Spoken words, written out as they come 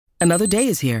Another day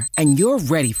is here, and you're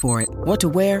ready for it. What to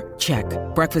wear? Check.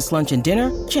 Breakfast, lunch, and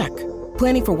dinner? Check.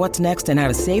 Planning for what's next and how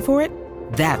to save for it?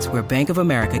 That's where Bank of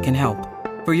America can help.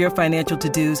 For your financial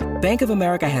to-dos, Bank of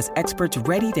America has experts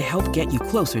ready to help get you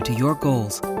closer to your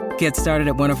goals. Get started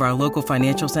at one of our local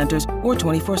financial centers or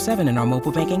 24/7 in our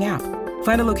mobile banking app.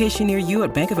 Find a location near you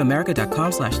at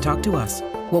bankofamerica.com/talktous.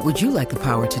 What would you like the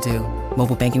power to do?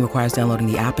 Mobile banking requires downloading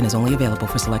the app and is only available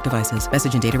for select devices.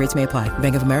 Message and data rates may apply.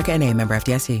 Bank of America N.A., member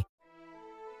FDIC.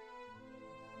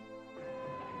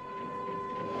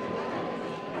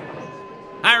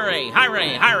 Hurry,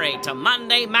 hurry, hurry to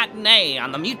Monday Matinee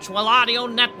on the Mutual Audio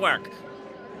Network.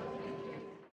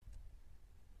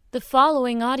 The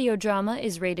following audio drama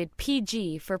is rated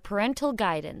PG for parental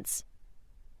guidance.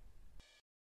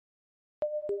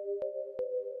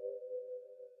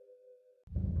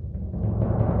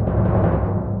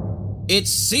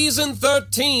 It's Season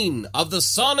 13 of the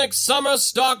Sonic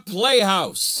Summerstock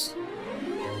Playhouse.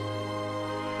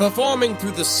 Performing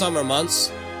through the summer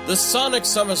months, the Sonic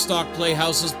Summerstock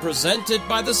Playhouse is presented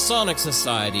by the Sonic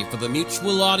Society for the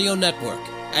Mutual Audio Network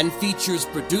and features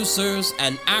producers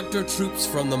and actor troupes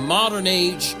from the modern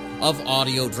age of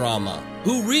audio drama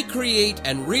who recreate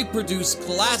and reproduce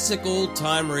classic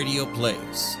old-time radio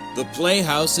plays. The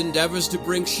Playhouse endeavors to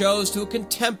bring shows to a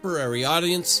contemporary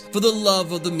audience for the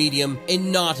love of the medium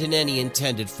and not in any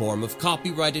intended form of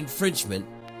copyright infringement.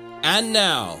 And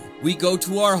now, we go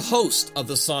to our host of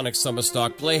the Sonic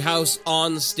Summerstock Playhouse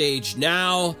on stage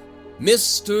now,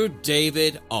 Mr.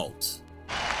 David Alt.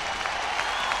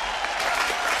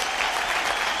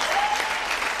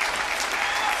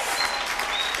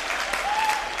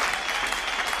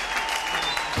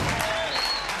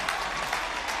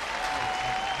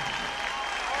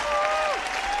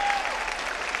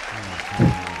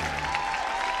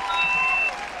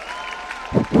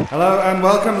 Hello and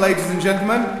welcome, ladies and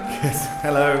gentlemen. Yes,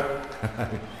 hello.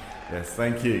 Yes,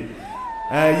 thank you.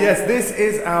 Yes, this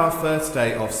is our first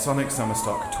day of Sonic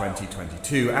Summerstock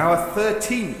 2022, our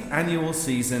 13th annual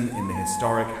season in the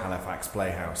historic Halifax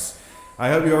Playhouse. I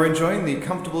hope you're enjoying the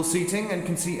comfortable seating and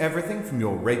can see everything from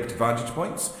your raked vantage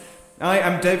points. I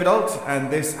am David Alt, and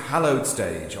this hallowed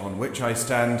stage on which I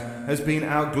stand has been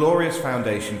our glorious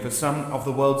foundation for some of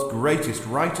the world's greatest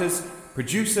writers,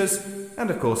 producers, and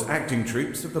of course acting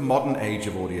troupes of the modern age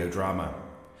of audio drama.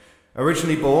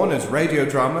 Originally born as radio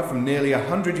drama from nearly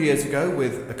 100 years ago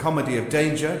with A Comedy of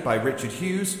Danger by Richard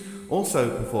Hughes, also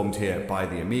performed here by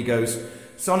the Amigos,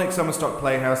 Sonic Summerstock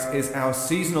Playhouse is our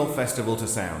seasonal festival to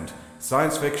sound.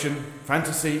 Science fiction,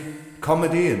 fantasy,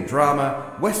 comedy and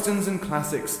drama, westerns and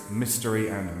classics, mystery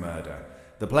and murder.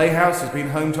 The Playhouse has been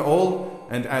home to all,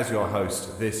 and as your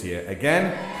host this year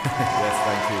again, yes,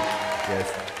 thank you,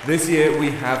 yes, this year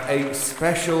we have a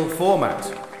special format.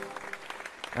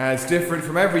 As different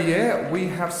from every year, we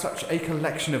have such a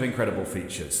collection of incredible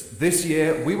features. This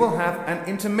year we will have an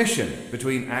intermission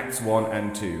between Acts 1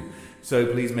 and 2, so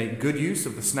please make good use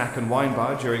of the snack and wine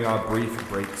bar during our brief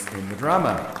breaks in the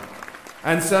drama.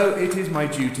 And so it is my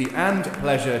duty and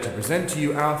pleasure to present to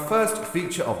you our first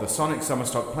feature of the Sonic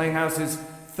Summerstock Playhouse's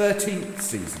 13th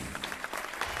season.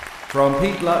 From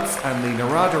Pete Lutz and the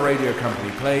Narada Radio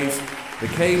Company plays the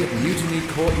Caine Mutiny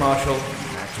Court-Martial,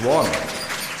 Act 1.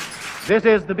 This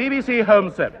is the BBC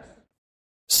Home Service.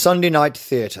 Sunday Night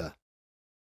Theatre.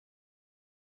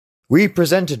 We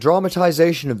present a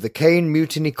dramatisation of the Caine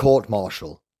Mutiny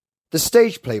Court-Martial, the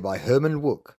stage play by Herman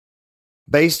Wouk,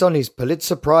 based on his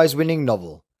Pulitzer Prize-winning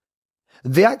novel.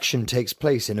 The action takes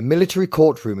place in a military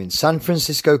courtroom in San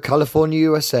Francisco, California,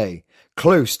 USA,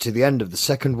 close to the end of the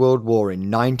Second World War in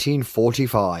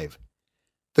 1945.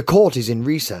 The court is in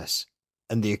recess,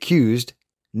 and the accused,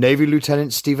 Navy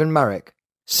Lieutenant Stephen Marek,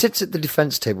 sits at the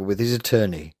defence table with his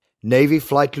attorney, Navy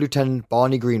Flight Lieutenant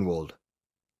Barney Greenwald.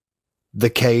 The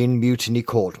Caine Mutiny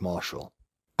Court-Martial.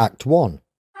 Act 1.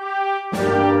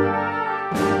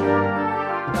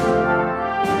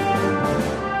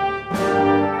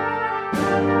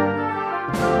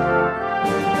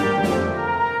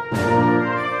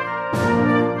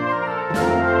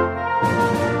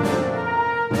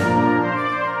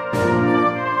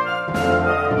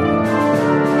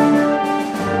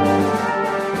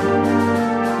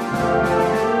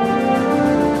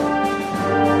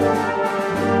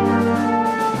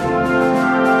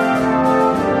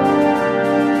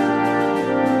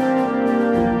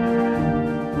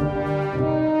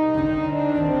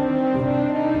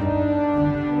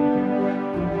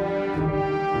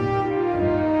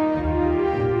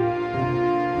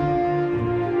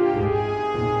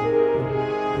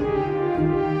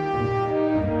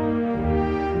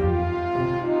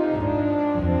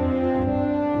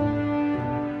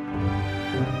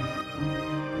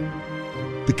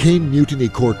 The Caine Mutiny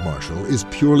court-martial is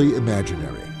purely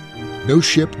imaginary. No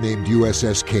ship named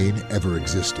USS Caine ever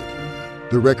existed.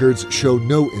 The records show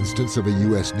no instance of a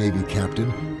U.S. Navy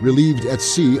captain relieved at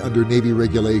sea under Navy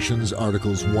Regulations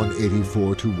Articles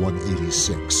 184 to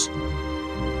 186.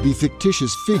 The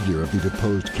fictitious figure of the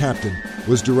deposed captain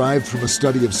was derived from a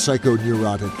study of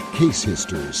psychoneurotic case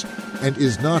histories and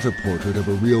is not a portrait of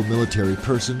a real military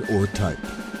person or type.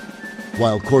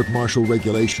 While court-martial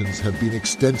regulations have been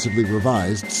extensively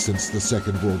revised since the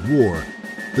Second World War,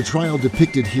 the trial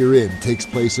depicted herein takes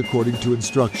place according to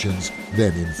instructions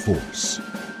then in force.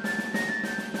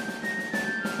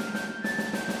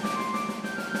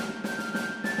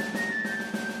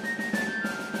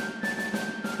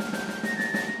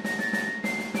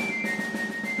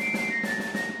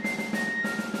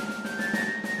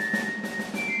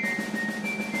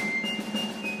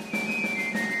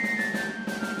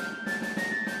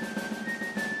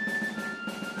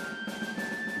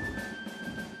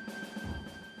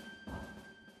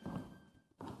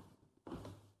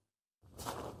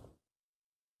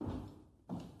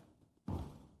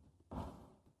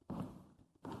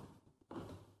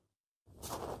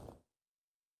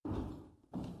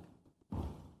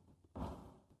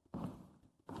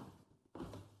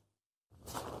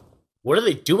 What are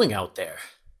they doing out there?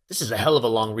 This is a hell of a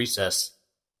long recess.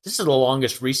 This is the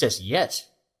longest recess yet.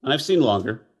 I've seen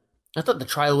longer. I thought the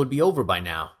trial would be over by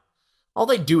now. All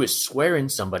they do is swear in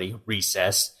somebody,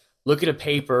 recess, look at a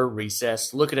paper,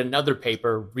 recess, look at another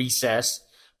paper, recess,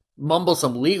 mumble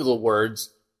some legal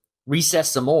words,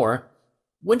 recess some more.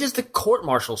 When does the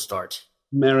court-martial start?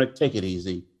 Merrick, take it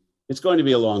easy. It's going to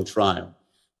be a long trial.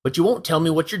 But you won't tell me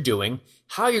what you're doing,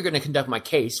 how you're going to conduct my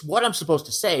case, what I'm supposed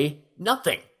to say,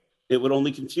 nothing. It would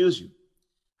only confuse you.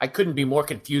 I couldn't be more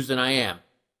confused than I am.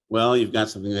 Well, you've got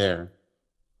something there.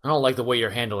 I don't like the way you're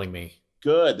handling me.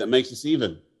 Good, that makes us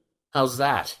even. How's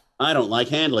that? I don't like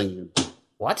handling you.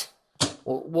 What?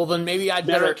 Well, then maybe I'd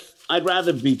better... Merrick, I'd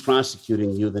rather be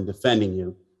prosecuting you than defending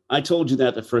you. I told you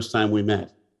that the first time we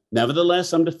met.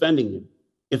 Nevertheless, I'm defending you.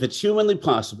 If it's humanly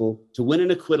possible to win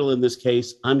an acquittal in this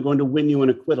case, I'm going to win you an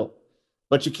acquittal.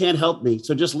 But you can't help me,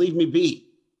 so just leave me be.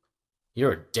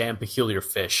 You're a damn peculiar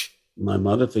fish. My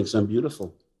mother thinks I'm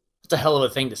beautiful. It's a hell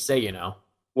of a thing to say, you know.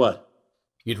 What?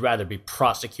 You'd rather be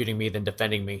prosecuting me than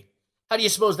defending me. How do you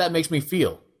suppose that makes me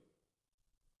feel?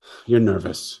 You're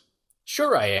nervous.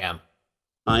 Sure I am.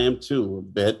 I am too, a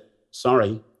bit.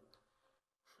 Sorry.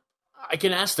 I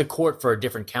can ask the court for a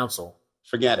different counsel.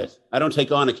 Forget it. I don't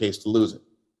take on a case to lose it.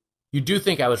 You do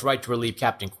think I was right to relieve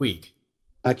Captain Queeg?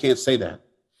 I can't say that.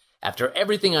 After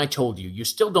everything I told you, you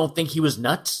still don't think he was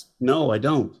nuts? No, I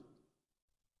don't.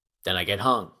 Then I get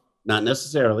hung. Not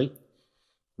necessarily.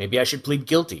 Maybe I should plead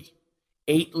guilty.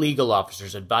 8 legal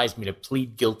officers advised me to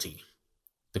plead guilty.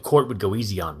 The court would go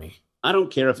easy on me. I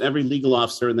don't care if every legal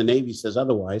officer in the Navy says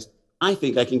otherwise. I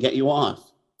think I can get you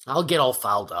off. I'll get all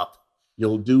fouled up.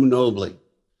 You'll do nobly.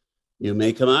 You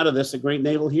may come out of this a great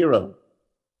naval hero.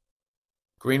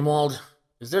 Greenwald,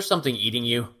 is there something eating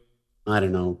you? I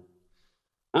don't know.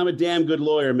 I'm a damn good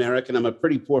lawyer, Merrick, and I'm a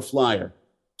pretty poor flyer.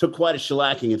 Took quite a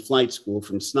shellacking at flight school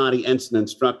from snotty ensign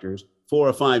instructors 4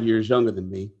 or 5 years younger than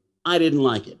me. I didn't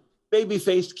like it.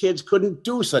 Baby-faced kids couldn't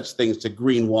do such things to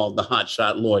Greenwald, the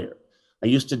hotshot lawyer. I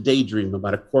used to daydream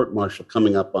about a court-martial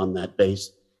coming up on that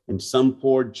base, and some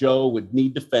poor Joe would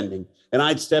need defending, and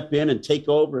I'd step in and take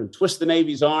over and twist the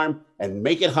Navy's arm and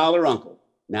make it holler uncle.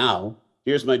 Now,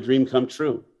 here's my dream come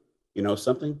true. You know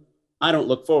something? I don't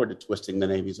look forward to twisting the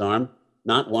Navy's arm.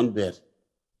 Not one bit.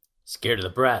 Scared of the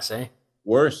brass, eh?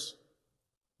 Worse.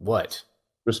 What?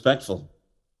 Respectful.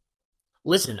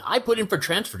 Listen, I put in for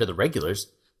transfer to the regulars.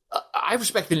 I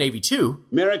respect the Navy, too.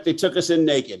 Merrick, they took us in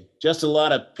naked. Just a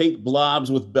lot of pink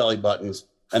blobs with belly buttons.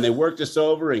 And they worked us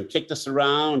over and kicked us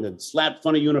around and slapped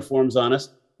funny uniforms on us.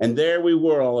 And there we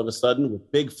were all of a sudden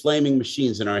with big flaming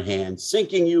machines in our hands,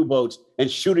 sinking U-boats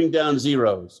and shooting down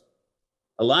Zeros.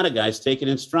 A lot of guys take it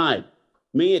in stride.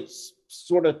 Me, it's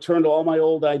sort of turned all my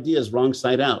old ideas wrong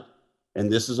side out. And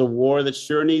this is a war that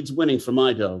sure needs winning for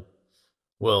my dough.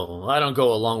 Well, I don't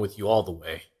go along with you all the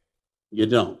way. You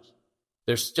don't?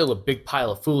 There's still a big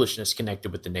pile of foolishness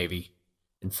connected with the Navy.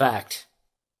 In fact,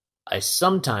 I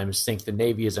sometimes think the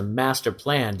Navy is a master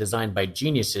plan designed by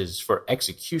geniuses for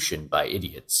execution by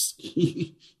idiots.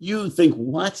 You think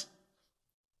what?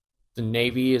 The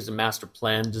Navy is a master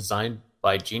plan designed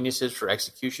by geniuses for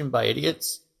execution by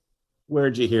idiots?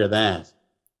 Where'd you hear that?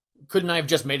 Couldn't I have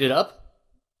just made it up?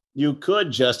 You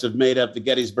could just have made up the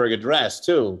Gettysburg Address,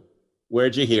 too.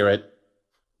 Where'd you hear it?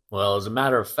 Well, as a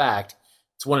matter of fact,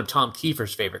 it's one of Tom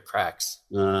Kiefer's favorite cracks.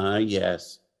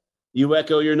 Yes. You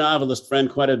echo your novelist friend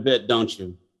quite a bit, don't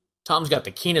you? Tom's got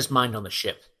the keenest mind on the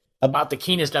ship. About the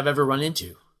keenest I've ever run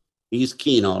into. He's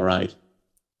keen, all right.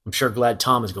 I'm sure glad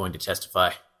Tom is going to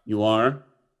testify. You are?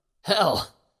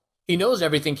 Hell, he knows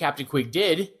everything Captain Quigg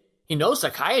did. He knows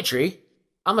psychiatry.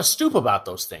 I'm a stoop about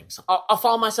those things. I'll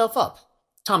follow myself up.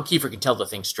 Tom Kiefer can tell the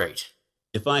thing straight.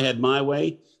 If I had my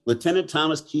way, Lieutenant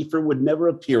Thomas Kiefer would never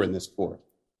appear in this court.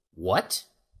 What?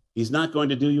 He's not going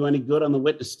to do you any good on the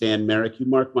witness stand, Merrick. You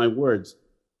mark my words.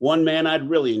 One man I'd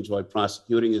really enjoy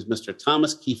prosecuting is Mr.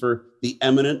 Thomas Kiefer, the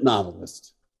eminent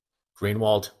novelist.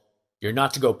 Greenwald, you're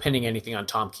not to go pinning anything on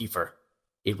Tom Kiefer.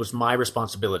 It was my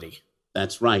responsibility.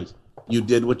 That's right. You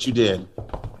did what you did.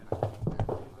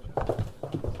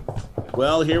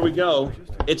 Well, here we go.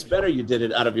 It's better you did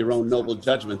it out of your own noble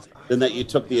judgment than that you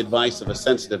took the advice of a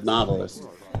sensitive novelist.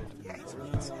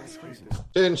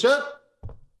 Attention.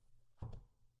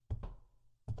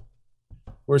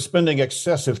 We're spending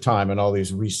excessive time in all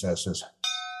these recesses.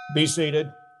 Be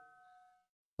seated.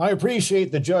 I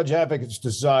appreciate the judge advocate's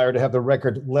desire to have the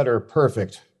record letter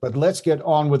perfect, but let's get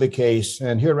on with the case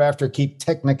and hereafter keep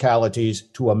technicalities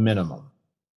to a minimum.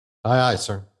 Aye, aye,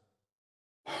 sir.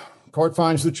 Court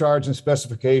finds the charge and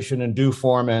specification in due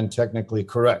form and technically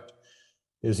correct.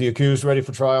 Is the accused ready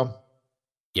for trial?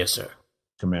 Yes, sir.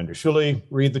 Commander Shuley,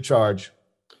 read the charge.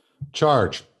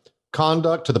 Charge.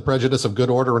 Conduct to the prejudice of good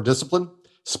order and discipline.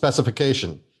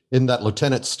 Specification. In that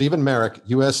Lieutenant Stephen Merrick,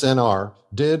 USNR,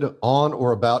 did on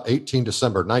or about 18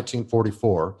 December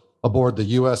 1944, aboard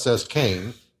the USS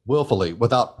Caine, willfully,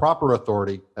 without proper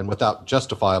authority and without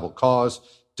justifiable cause,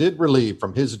 did relieve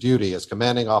from his duty as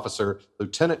commanding officer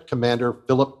Lieutenant Commander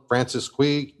Philip Francis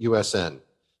Quigg, USN,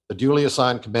 the duly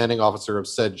assigned commanding officer of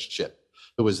said ship,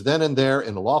 who was then and there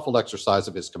in lawful exercise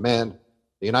of his command,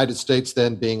 the United States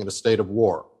then being in a state of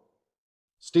war.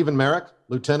 Stephen Merrick,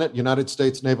 Lieutenant, United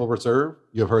States Naval Reserve,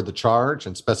 you have heard the charge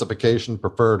and specification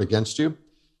preferred against you.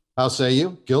 How say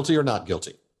you, guilty or not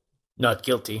guilty? Not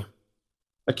guilty.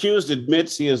 Accused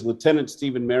admits he is Lieutenant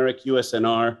Stephen Merrick,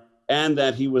 USNR, and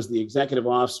that he was the executive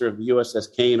officer of the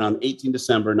USS Caine on 18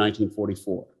 December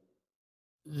 1944.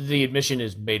 The admission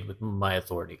is made with my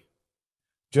authority.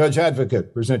 Judge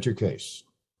Advocate, present your case.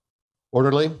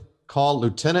 Orderly, call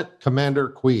Lieutenant Commander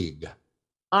Quigg.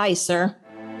 Aye, sir.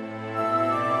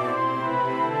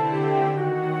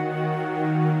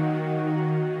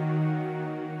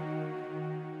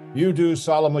 You do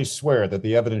solemnly swear that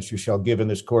the evidence you shall give in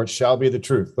this court shall be the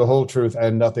truth, the whole truth,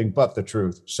 and nothing but the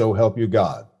truth. So help you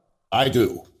God. I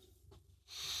do.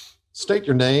 State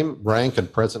your name, rank,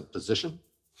 and present position.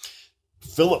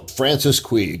 Philip Francis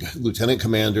Quigg, Lieutenant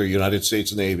Commander, United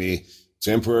States Navy,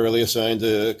 temporarily assigned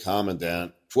to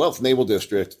Commandant, 12th Naval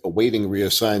District, awaiting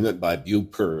reassignment by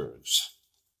Bupers.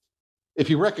 If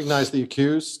you recognize the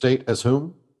accused, state as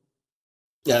whom?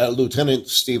 Lieutenant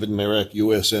Stephen Merrick,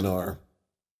 USNR.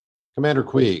 Commander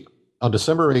Quigg, on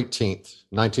December 18th,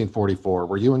 1944,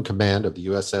 were you in command of the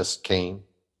USS Caine?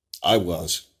 I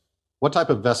was. What type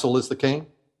of vessel is the Caine?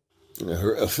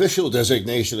 Her official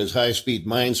designation is high-speed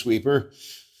minesweeper,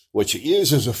 which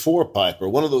is as a four-piper,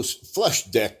 one of those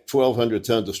flush-deck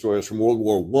 1,200-ton destroyers from World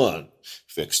War I,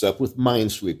 fixed up with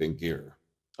minesweeping gear.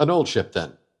 An old ship,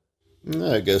 then?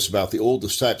 I guess about the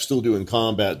oldest type still doing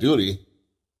combat duty.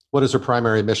 What is her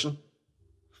primary mission?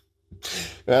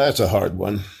 That's a hard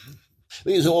one.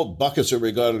 These old buckets are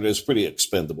regarded as pretty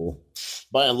expendable.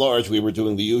 By and large, we were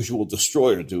doing the usual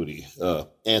destroyer duty,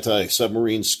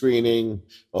 anti-submarine screening,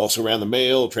 also ran the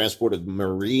mail, transported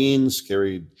Marines,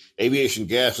 carried aviation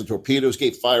gas and torpedoes,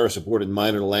 gave fire, supported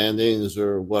minor landings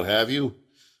or what have you.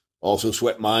 Also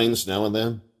sweat mines now and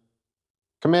then.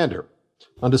 Commander,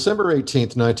 on December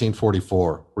 18th,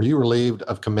 1944, were you relieved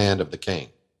of command of the Caine?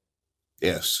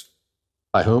 Yes.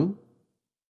 By whom?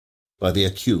 By the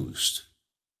accused.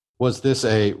 Was this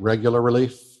a regular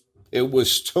relief? It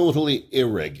was totally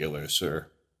irregular, sir.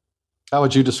 How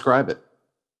would you describe it?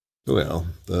 Well,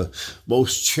 the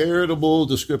most charitable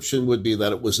description would be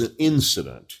that it was an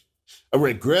incident, a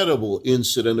regrettable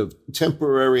incident of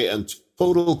temporary and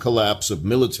total collapse of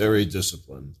military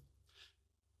discipline.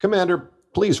 Commander,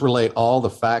 please relate all the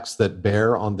facts that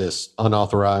bear on this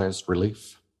unauthorized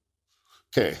relief.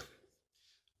 Okay.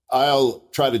 I'll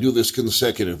try to do this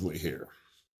consecutively here.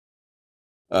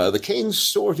 The Caine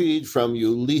sortied from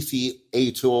Ulithi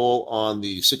Atoll on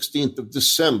the 16th of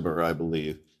December, I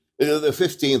believe, the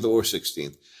 15th or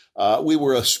 16th. We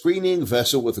were a screening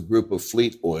vessel with a group of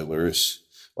fleet oilers.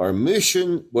 Our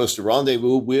mission was to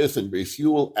rendezvous with and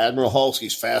refuel Admiral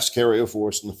Halsey's fast carrier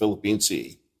force in the Philippine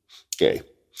Sea. Okay.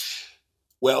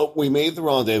 Well, we made the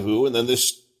rendezvous, and then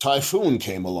this typhoon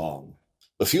came along.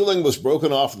 The fueling was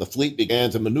broken off, and the fleet began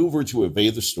to maneuver to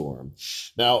evade the storm.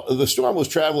 Now, the storm was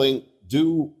traveling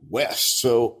due west,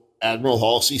 so Admiral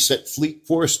Halsey set fleet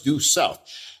course due south,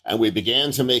 and we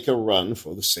began to make a run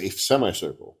for the safe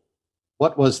semicircle.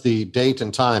 What was the date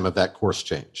and time of that course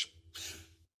change?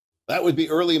 That would be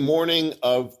early morning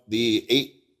of the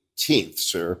 18th,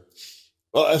 sir.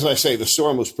 Well, as I say, the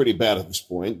storm was pretty bad at this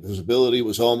point. Visibility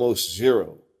was almost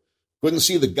zero. Couldn't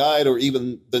see the guide or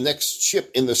even the next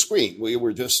ship in the screen. We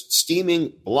were just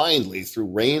steaming blindly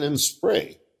through rain and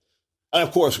spray. And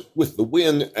of course, with the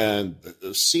wind and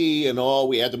the sea and all,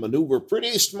 we had to maneuver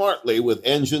pretty smartly with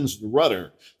engines and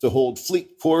rudder to hold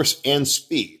fleet course and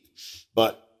speed.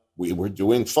 But we were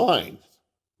doing fine.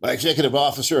 My executive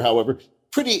officer, however,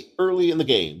 pretty early in the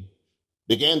game,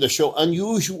 began to show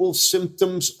unusual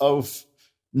symptoms of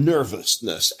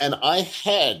nervousness, and I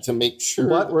had to make sure.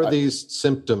 What were these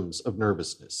symptoms of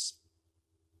nervousness?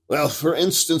 Well, for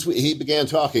instance, he began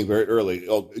talking very early.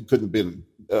 Oh, it couldn't have been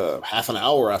half an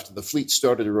hour after the fleet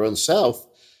started to run south,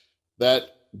 that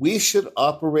we should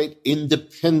operate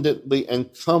independently and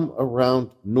come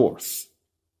around north.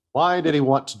 Why did he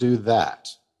want to do that?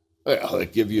 Well, I'll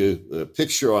give you a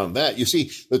picture on that. You see,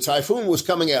 the typhoon was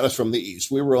coming at us from the east.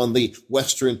 We were on the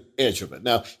western edge of it.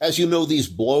 Now, as you know, these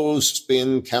blows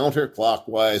spin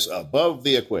counterclockwise above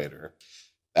the equator.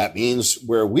 That means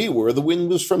where we were, the wind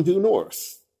was from due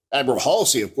north. Admiral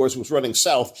Halsey, of course, was running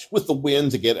south with the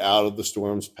wind to get out of the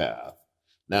storm's path.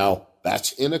 Now,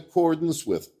 that's in accordance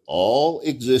with all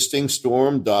existing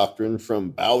storm doctrine from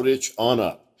Bowditch on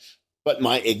up. But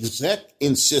my exec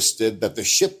insisted that the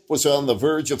ship was on the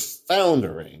verge of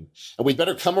foundering, and we'd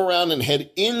better come around and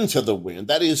head into the wind,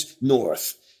 that is,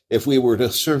 north, if we were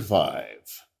to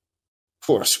survive. Of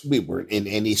course, we weren't in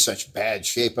any such bad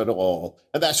shape at all,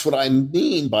 and that's what I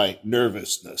mean by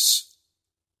nervousness.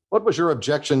 What was your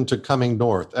objection to coming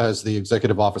north, as the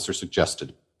executive officer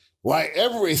suggested? Why,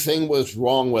 everything was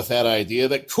wrong with that idea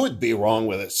that could be wrong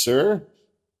with it, sir.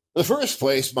 In the first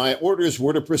place, my orders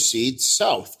were to proceed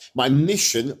south. My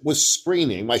mission was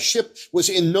screening. My ship was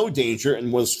in no danger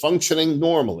and was functioning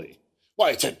normally.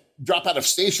 Why, to drop out of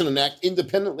station and act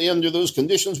independently under those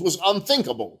conditions was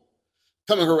unthinkable.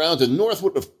 Coming around to north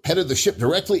would have headed the ship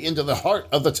directly into the heart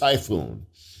of the typhoon.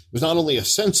 It was not only a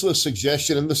senseless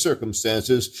suggestion in the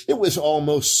circumstances, it was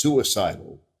almost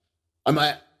suicidal. I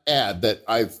might add that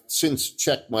I've since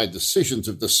checked my decisions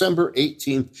of December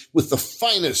 18th with the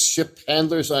finest ship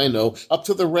handlers I know, up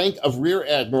to the rank of Rear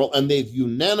Admiral, and they've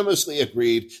unanimously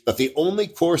agreed that the only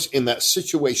course in that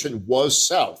situation was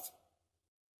south.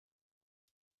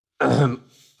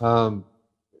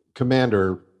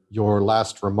 Commander, your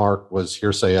last remark was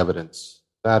hearsay evidence.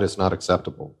 That is not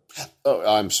acceptable. Oh,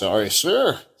 I'm sorry,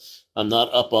 sir. I'm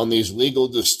not up on these legal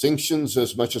distinctions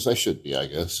as much as I should be, I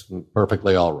guess.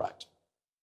 Perfectly all right.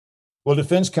 Will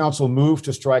defense counsel move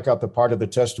to strike out the part of the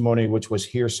testimony which was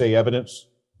hearsay evidence?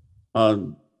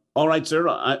 All right, sir.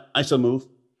 I so move.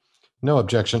 No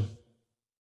objection.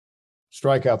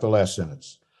 Strike out the last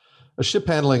sentence. A ship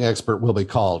handling expert will be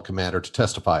called, Commander, to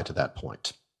testify to that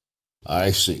point.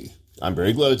 I see. I'm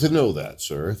very glad to know that,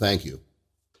 sir. Thank you.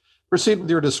 Proceed with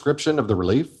your description of the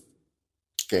relief.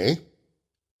 Okay.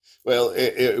 Well,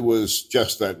 it was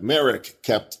just that Merrick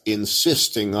kept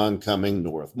insisting on coming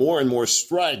north, more and more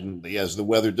stridently as the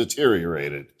weather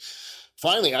deteriorated.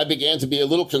 Finally, I began to be a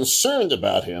little concerned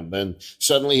about him. Then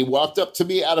suddenly he walked up to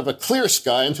me out of a clear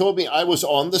sky and told me I was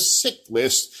on the sick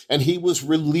list and he was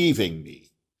relieving me.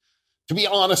 To be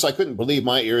honest, I couldn't believe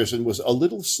my ears and was a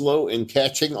little slow in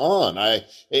catching on.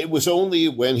 It was only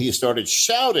when he started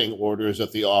shouting orders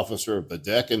at the officer of the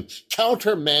deck and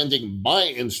countermanding my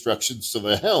instructions to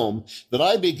the helm that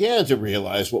I began to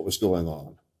realize what was going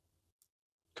on.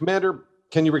 Commander,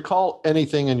 can you recall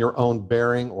anything in your own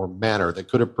bearing or manner that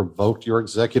could have provoked your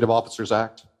executive officer's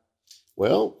act?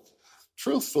 Well,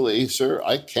 truthfully, sir,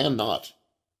 I cannot.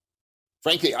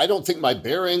 Frankly, I don't think my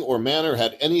bearing or manner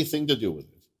had anything to do with it.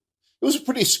 It was a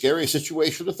pretty scary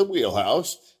situation at the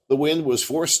wheelhouse. The wind was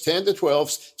force 10 to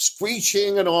 12,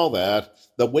 screeching and all that.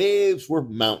 The waves were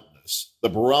mountainous. The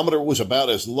barometer was about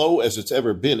as low as it's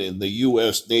ever been in the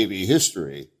U.S. Navy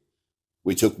history.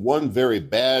 We took one very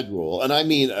bad roll, and I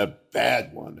mean a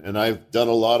bad one, and I've done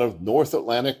a lot of North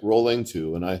Atlantic rolling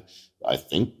too, and I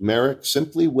think Merrick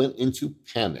simply went into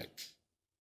panic.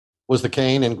 Was the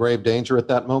Caine in grave danger at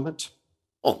that moment?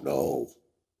 Oh, no.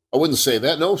 I wouldn't say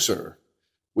that, no, sir.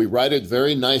 We righted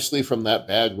very nicely from that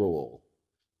bad roll.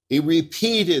 He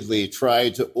repeatedly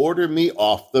tried to order me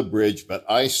off the bridge, but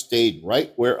I stayed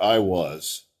right where I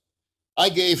was. I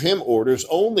gave him orders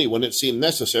only when it seemed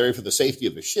necessary for the safety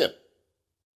of the ship.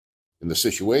 In the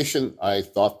situation, I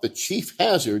thought the chief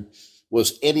hazard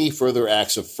was any further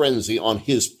acts of frenzy on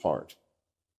his part.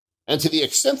 And to the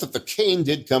extent that the Caine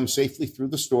did come safely through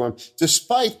the storm,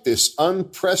 despite this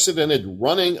unprecedented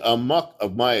running amok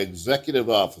of my executive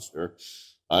officer,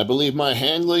 I believe my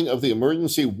handling of the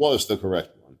emergency was the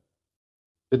correct one.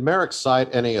 Did Merrick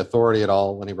cite any authority at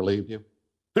all when he relieved you?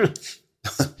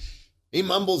 He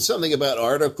mumbled something about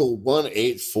Article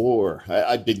 184.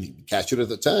 I didn't even catch it at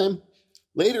the time.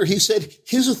 Later, he said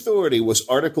his authority was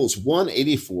Articles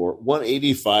 184,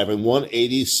 185, and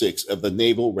 186 of the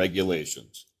Naval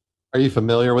Regulations. Are you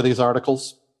familiar with these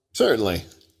articles? Certainly.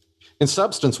 In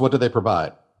substance, what do they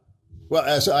provide? Well,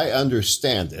 as I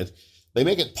understand it, they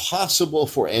make it possible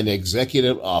for an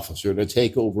executive officer to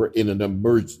take over in an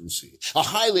emergency, a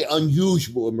highly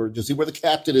unusual emergency where the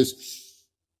captain is,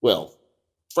 well,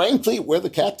 frankly, where the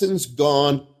captain's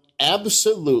gone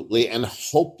absolutely and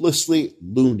hopelessly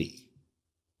loony.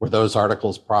 Were those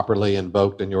articles properly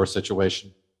invoked in your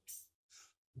situation?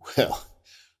 Well,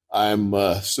 I'm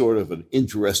sort of an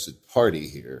interested party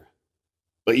here.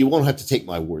 But you won't have to take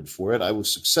my word for it. I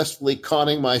was successfully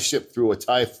conning my ship through a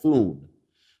typhoon.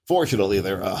 Fortunately,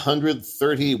 there are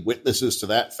 130 witnesses to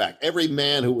that fact. Every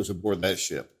man who was aboard that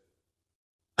ship.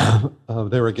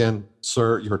 There again,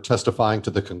 sir, you're testifying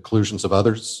to the conclusions of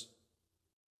others?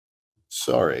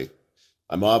 Sorry.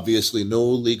 I'm obviously no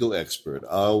legal expert.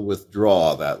 I'll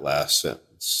withdraw that last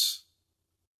sentence.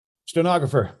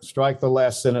 Stenographer, strike the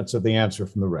last sentence of the answer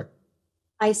from the record.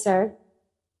 Aye, sir.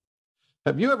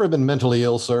 Have you ever been mentally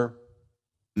ill, sir?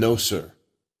 No, sir.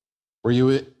 Were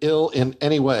you ill in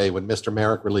any way when Mr.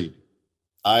 Merrick relieved you?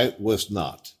 I was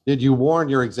not. Did you warn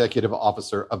your executive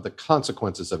officer of the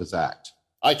consequences of his act?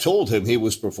 I told him he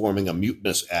was performing a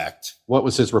mutinous act. What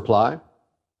was his reply?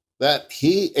 That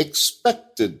he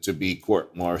expected to be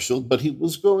court-martialed, but he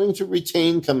was going to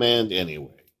retain command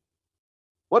anyway.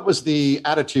 What was the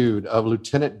attitude of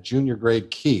Lieutenant Junior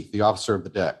Grade Keith, the officer of the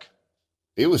deck?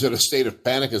 He was in a state of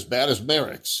panic as bad as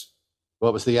Merrick's.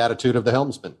 What was the attitude of the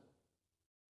helmsman?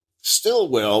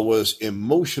 Stillwell was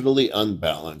emotionally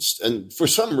unbalanced, and for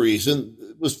some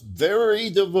reason was very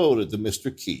devoted to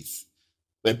Mr. Keith.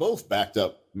 They both backed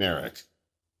up Merrick.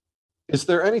 Is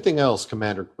there anything else,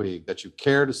 Commander Queeg, that you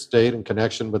care to state in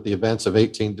connection with the events of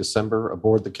 18 December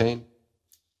aboard the Caine?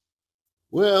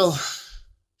 Well,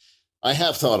 I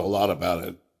have thought a lot about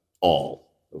it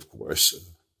all, of course.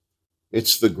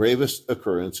 It's the gravest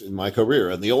occurrence in my career,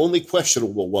 and the only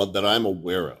questionable one that I'm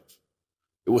aware of.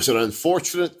 It was an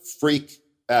unfortunate freak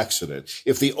accident.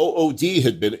 If the OOD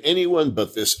had been anyone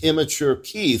but this immature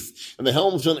Keith, and the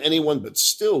helmsman anyone but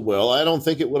Stillwell, I don't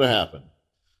think it would have happened.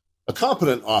 A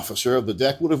competent officer of the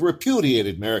deck would have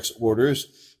repudiated Merrick's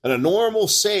orders, and a normal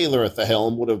sailor at the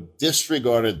helm would have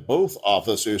disregarded both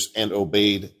officers and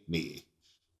obeyed me.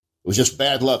 It was just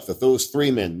bad luck that those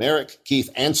three men, Merrick, Keith,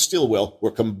 and Stillwell,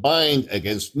 were combined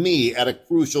against me at a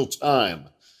crucial time.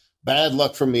 Bad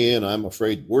luck for me, and I'm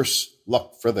afraid worse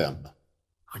luck for them.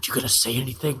 Aren't you going to say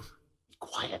anything? Be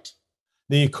quiet.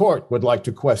 The court would like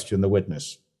to question the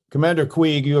witness. Commander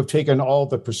Queeg, you have taken all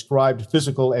the prescribed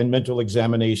physical and mental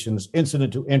examinations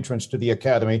incident to entrance to the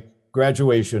academy,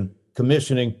 graduation,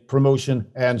 commissioning, promotion,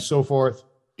 and so forth?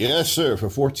 Yes, sir, for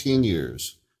 14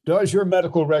 years. Does your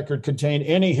medical record contain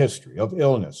any history of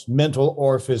illness, mental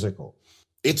or physical?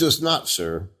 It does not,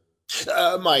 sir.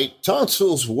 My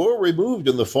tonsils were removed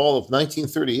in the fall of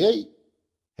 1938.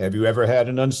 Have you ever had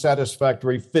an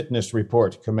unsatisfactory fitness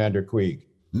report, Commander Queeg?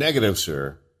 Negative,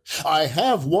 sir. I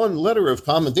have one letter of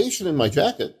commendation in my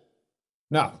jacket.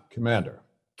 Now, Commander,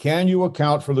 can you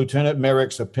account for Lieutenant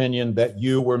Merrick's opinion that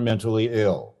you were mentally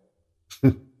ill?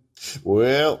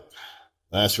 Well,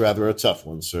 that's rather a tough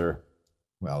one, sir.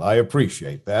 Well, I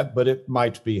appreciate that, but it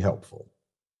might be helpful.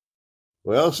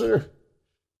 Well, sir,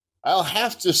 I'll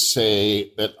have to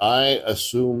say that I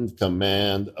assumed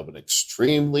command of an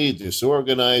extremely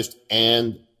disorganized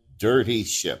and dirty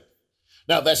ship.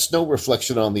 Now, that's no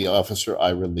reflection on the officer I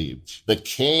relieved. The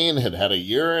Caine had had a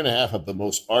year and a half of the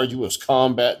most arduous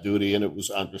combat duty, and it was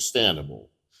understandable.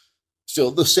 Still,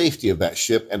 the safety of that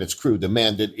ship and its crew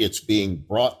demanded its being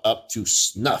brought up to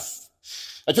snuff.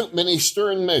 I took many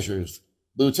stern measures.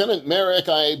 Lieutenant Merrick,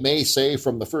 I may say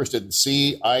from the first, didn't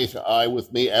see eye to eye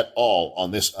with me at all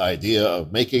on this idea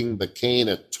of making the Caine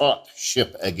a taut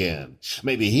ship again.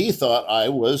 Maybe he thought I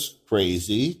was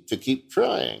crazy to keep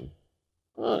trying.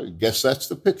 I guess that's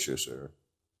the picture, sir.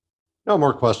 No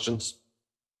more questions.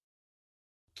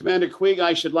 Commander Queeg,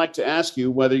 I should like to ask you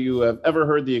whether you have ever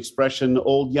heard the expression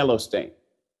Old Yellowstone.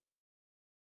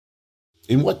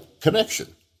 In what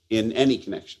connection? In any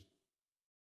connection.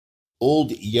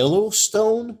 Old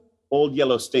Yellowstone? Old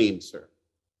Yellowstone, sir.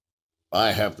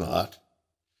 I have not.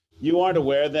 You aren't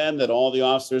aware, then, that all the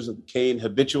officers of the Caine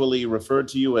habitually referred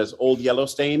to you as Old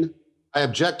Yellowstain? I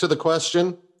object to the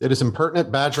question. It is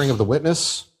impertinent badgering of the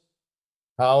witness.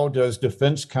 How does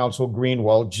defense counsel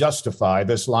Greenwald justify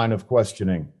this line of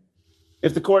questioning?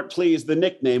 If the court please, the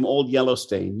nickname Old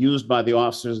Yellowstain, used by the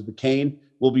officers of the Caine,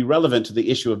 will be relevant to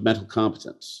the issue of mental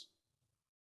competence.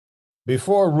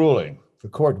 Before ruling, the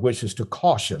court wishes to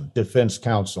caution defense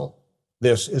counsel.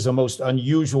 This is a most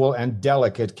unusual and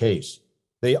delicate case.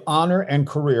 The honor and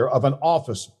career of an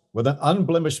officer with an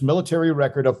unblemished military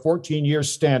record of 14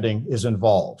 years standing is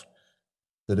involved.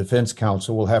 The defense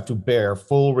counsel will have to bear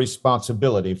full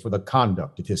responsibility for the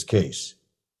conduct of his case.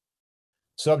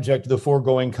 Subject to the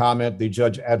foregoing comment, the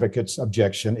judge advocate's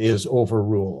objection is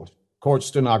overruled. Court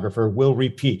stenographer will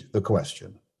repeat the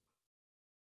question.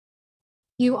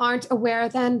 You aren't aware,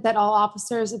 then, that all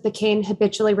officers of the Caine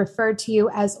habitually referred to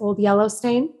you as Old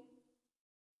Yellowstain?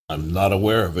 I'm not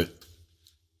aware of it.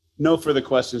 No further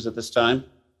questions at this time.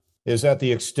 Is that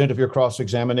the extent of your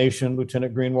cross-examination,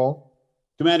 Lieutenant Greenwald?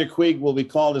 Commander Quigg will be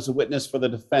called as a witness for the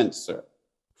defense, sir.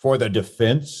 For the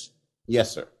defense? Yes,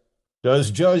 sir.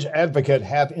 Does Judge Advocate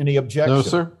have any objection? No,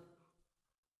 sir.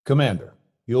 Commander,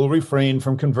 you'll refrain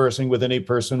from conversing with any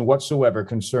person whatsoever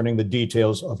concerning the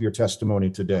details of your testimony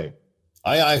today.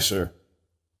 Aye, aye, sir.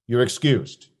 You're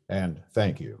excused, and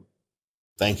thank you.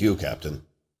 Thank you, Captain.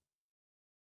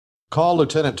 Call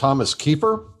Lieutenant Thomas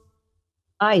Kiefer.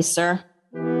 Aye, sir.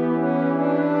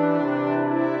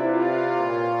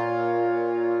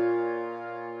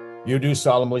 You do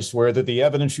solemnly swear that the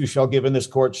evidence you shall give in this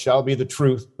court shall be the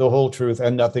truth, the whole truth,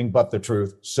 and nothing but the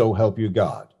truth, so help you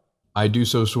God. I do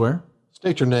so swear.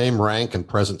 State your name, rank, and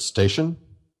present station.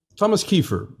 Thomas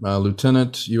Kiefer,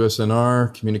 Lieutenant,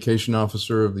 USNR, Communication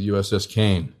Officer of the USS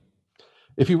Caine.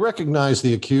 If you recognize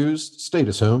the accused, state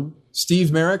as whom.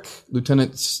 Steve Merrick,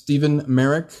 Lieutenant Stephen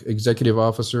Merrick, Executive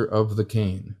Officer of the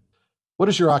Caine. What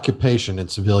is your occupation in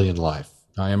civilian life?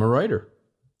 I am a writer.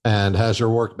 And has your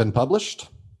work been published?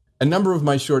 A number of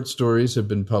my short stories have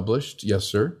been published, yes,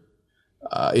 sir,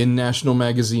 in national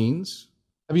magazines.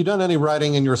 Have you done any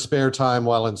writing in your spare time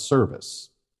while in service?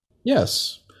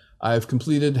 Yes, I've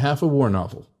completed half a war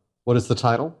novel. What is the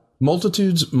title?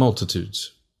 Multitudes,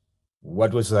 Multitudes.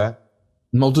 What was that?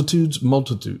 Multitudes,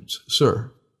 Multitudes,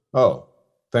 sir. Oh,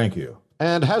 thank you.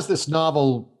 And has this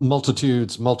novel,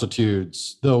 Multitudes,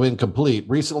 Multitudes, though incomplete,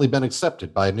 recently been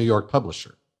accepted by a New York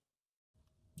publisher?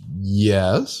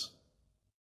 Yes.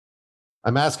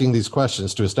 I'm asking these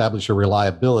questions to establish your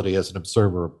reliability as an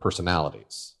observer of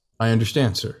personalities. I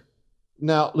understand, sir.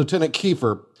 Now, Lieutenant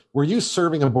Kiefer, were you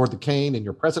serving aboard the Caine in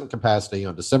your present capacity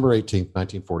on December 18th,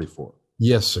 1944?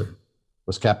 Yes, sir.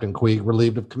 Was Captain Quigg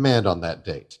relieved of command on that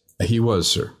date? He was,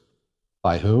 sir.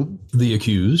 By whom? The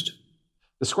accused.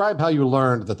 Describe how you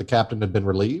learned that the captain had been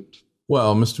relieved.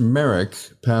 Well, Mr. Merrick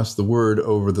passed the word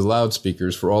over the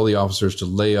loudspeakers for all the officers to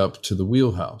lay up to the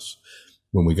wheelhouse.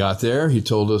 When we got there, he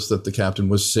told us that the captain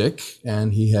was sick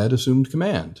and he had assumed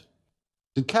command.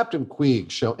 Did Captain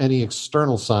Quigg show any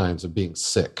external signs of being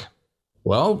sick?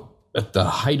 Well, at the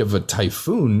height of a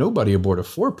typhoon, nobody aboard a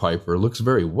four-piper looks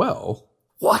very well.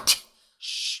 What?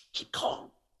 Shh, keep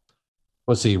calm.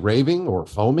 Was he raving or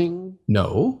foaming?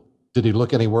 No. Did he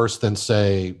look any worse than,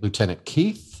 say, Lieutenant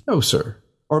Keith? No, sir.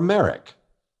 Or Merrick?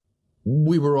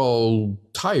 We were all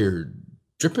tired,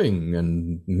 dripping,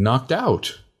 and knocked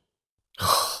out.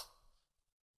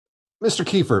 Mr.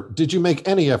 Kiefer, did you make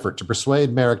any effort to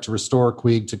persuade Merrick to restore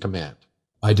Quigg to command?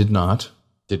 I did not.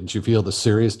 Didn't you feel the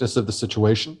seriousness of the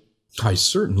situation? I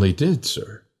certainly did,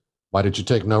 sir. Why did you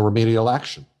take no remedial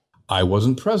action? I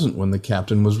wasn't present when the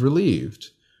captain was relieved.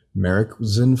 Merrick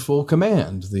was in full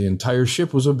command. The entire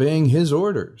ship was obeying his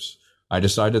orders. I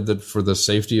decided that for the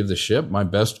safety of the ship, my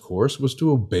best course was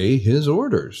to obey his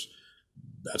orders.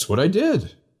 That's what I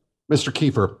did. Mr.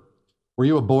 Kiefer, were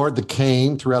you aboard the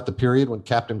Caine throughout the period when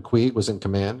Captain Quigg was in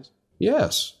command?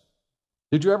 Yes.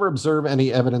 Did you ever observe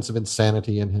any evidence of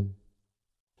insanity in him?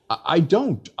 I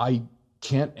don't. I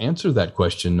can't answer that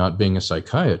question, not being a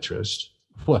psychiatrist.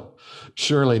 Well,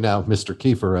 surely now, Mr.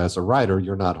 Kiefer, as a writer,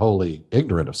 you're not wholly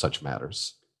ignorant of such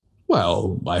matters.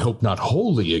 Well, I hope not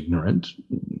wholly ignorant.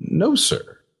 No,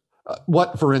 sir.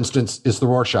 What, for instance, is the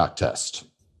Rorschach test?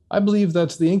 I believe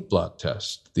that's the ink blot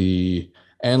test. The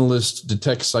analyst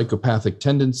detects psychopathic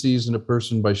tendencies in a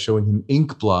person by showing him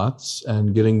ink blots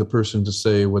and getting the person to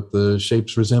say what the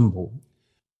shapes resemble.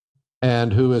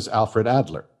 And who is Alfred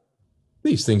Adler?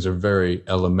 These things are very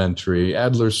elementary.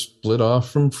 Adler split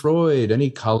off from Freud. Any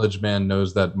college man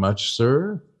knows that much,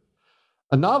 sir.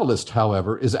 A novelist,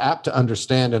 however, is apt to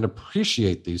understand and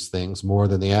appreciate these things more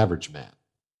than the average man.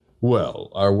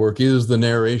 Well, our work is the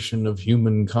narration of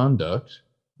human conduct.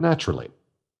 Naturally.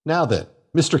 Now then,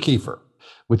 Mr. Kiefer,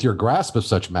 with your grasp of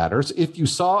such matters, if you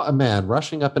saw a man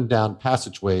rushing up and down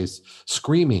passageways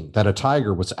screaming that a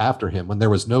tiger was after him when there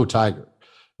was no tiger,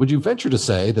 would you venture to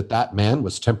say that that man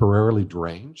was temporarily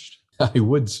deranged? I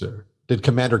would, sir. Did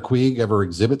Commander Queeg ever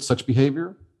exhibit such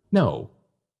behavior? No,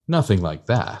 nothing like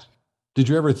that. Did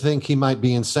you ever think he might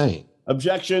be insane?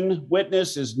 Objection.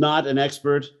 Witness is not an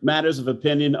expert. Matters of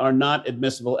opinion are not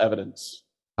admissible evidence.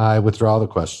 I withdraw the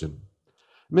question.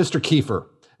 Mr. Kiefer,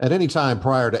 at any time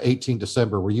prior to 18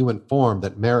 December, were you informed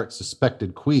that Merrick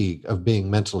suspected Queeg of being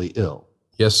mentally ill?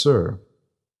 Yes, sir.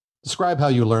 Describe how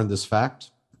you learned this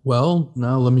fact. Well,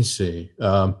 now let me see.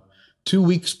 2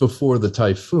 weeks before the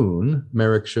typhoon,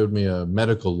 Merrick showed me a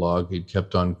medical log he'd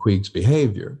kept on Queeg's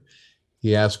behavior.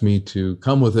 He asked me to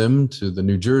come with him to the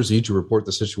New Jersey to report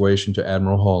the situation to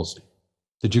Admiral Halsey.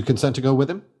 Did you consent to go with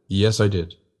him? Yes, I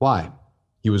did. Why?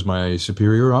 He was my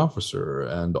superior officer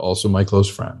and also my close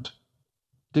friend.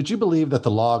 Did you believe that the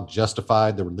log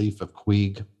justified the relief of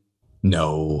Queeg?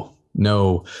 No.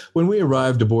 When we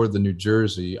arrived aboard the New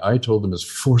Jersey, I told him as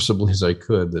forcibly as I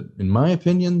could that, in my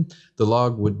opinion, the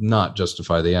log would not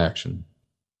justify the action.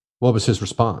 What was his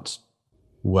response?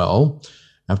 Well,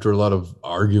 after a lot of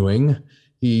arguing,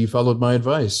 he followed my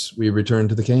advice. We returned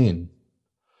to the Caine.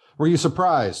 Were you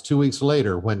surprised 2 weeks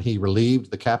later when he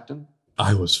relieved the captain?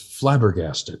 I was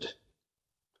flabbergasted.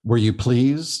 Were you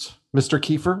pleased, Mr.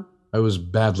 Kiefer? I was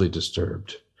badly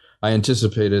disturbed. I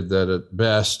anticipated that at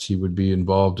best he would be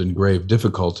involved in grave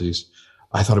difficulties.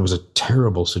 I thought it was a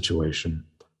terrible situation.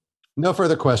 No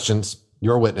further questions.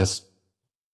 Your witness.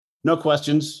 No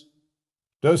questions.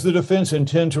 Does the defense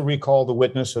intend to recall the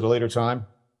witness at a later time?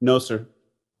 No, sir.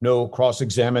 No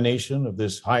cross-examination of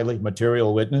this highly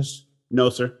material witness? No,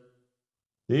 sir.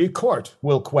 The court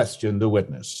will question the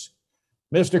witness.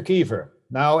 Mr. Kiefer,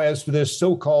 now as to this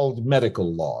so-called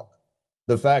medical log,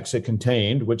 the facts it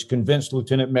contained, which convinced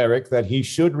Lieutenant Merrick that he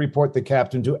should report the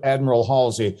captain to Admiral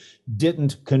Halsey,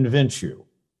 didn't convince you.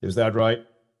 Is that right?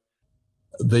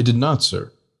 They did not,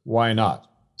 sir. Why not?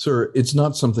 Sir, it's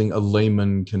not something a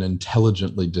layman can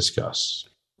intelligently discuss.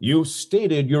 You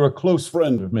stated you're a close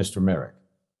friend of Mr. Merrick.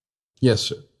 Yes,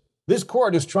 sir. This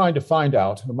court is trying to find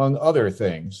out, among other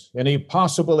things, any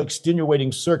possible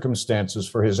extenuating circumstances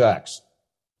for his acts.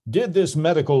 Did this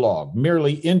medical log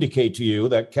merely indicate to you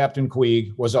that Captain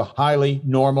Queeg was a highly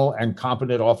normal and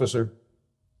competent officer?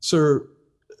 Sir,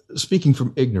 speaking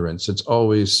from ignorance, it's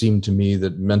always seemed to me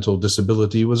that mental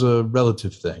disability was a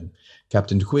relative thing.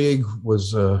 Captain Queeg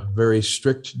was a very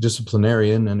strict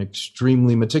disciplinarian and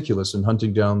extremely meticulous in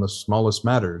hunting down the smallest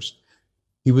matters.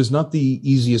 He was not the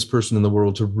easiest person in the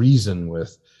world to reason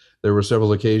with. There were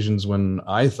several occasions when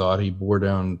I thought he bore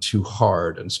down too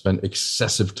hard and spent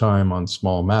excessive time on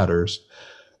small matters.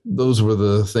 Those were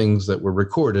the things that were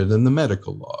recorded in the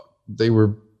medical log. They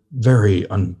were very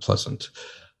unpleasant.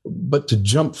 But to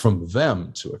jump from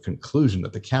them to a conclusion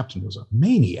that the captain was a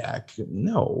maniac,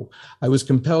 no. I was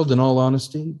compelled, in all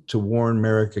honesty, to warn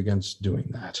Merrick against doing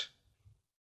that.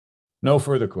 No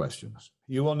further questions.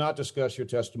 You will not discuss your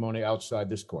testimony outside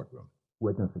this courtroom.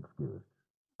 Witness excused.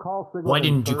 Why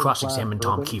didn't you cross-examine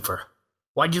Tom Kiefer?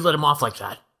 Why'd you let him off like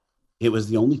that? It was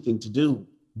the only thing to do.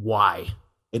 Why?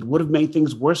 It would have made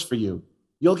things worse for you.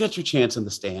 You'll get your chance in the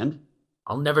stand.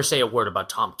 I'll never say a word about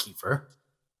Tom Kiefer.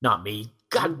 Not me.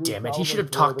 God damn it, he should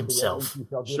have talked himself.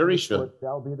 Sure he should.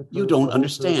 You don't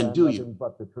understand, do you?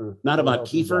 Not about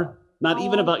Kiefer, not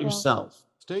even about yourself.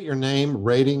 State your name,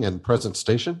 rating, and present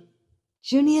station.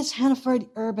 Junius Hannaford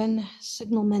Urban,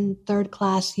 signalman 3rd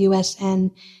class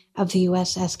USN of the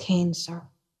USS Caine, sir.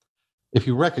 If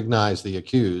you recognize the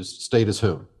accused, state as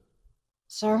whom.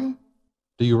 Sir?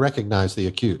 Do you recognize the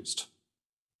accused?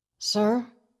 Sir?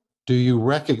 Do you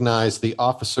recognize the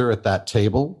officer at that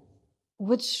table?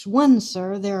 Which one,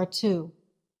 sir? There are two.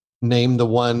 Name the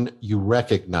one you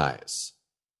recognize.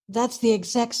 That's the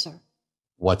exec, sir.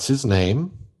 What's his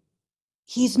name?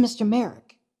 He's Mr.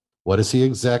 Merrick. What is he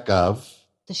exec of?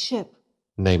 The ship.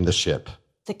 Name the ship.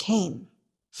 The Caine.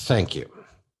 Thank you.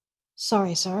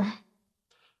 Sorry, sir.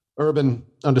 Urban,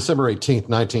 on December 18th,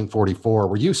 1944,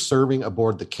 were you serving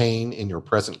aboard the Caine in your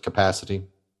present capacity?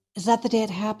 Is that the day it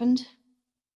happened?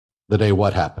 The day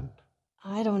what happened?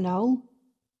 I don't know.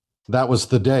 That was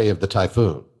the day of the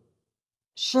typhoon.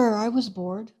 Sure, I was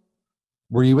bored.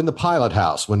 Were you in the pilot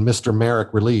house when Mr.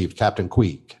 Merrick relieved Captain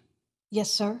Queeg?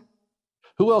 Yes, sir.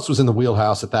 Who else was in the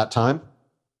wheelhouse at that time?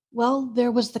 Well,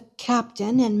 there was the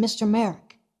captain and Mr.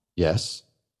 Merrick. Yes.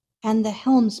 And the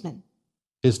helmsman.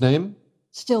 His name?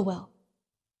 Stillwell.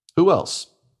 Who else?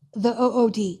 The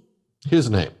OOD. His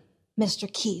name?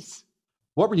 Mr. Keith.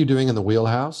 What were you doing in the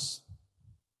wheelhouse?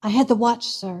 I had the watch,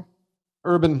 sir.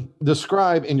 Urban,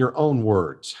 describe in your own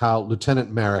words how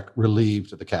Lieutenant Merrick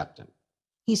relieved the captain.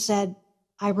 He said,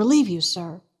 "I relieve you,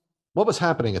 sir." What was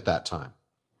happening at that time?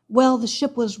 Well, the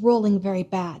ship was rolling very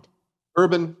bad.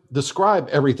 Urban, describe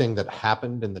everything that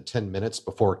happened in the 10 minutes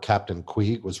before Captain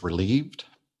Queeg was relieved.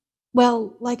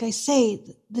 Well, like I say,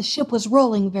 the ship was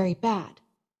rolling very bad.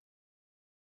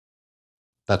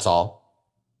 That's all.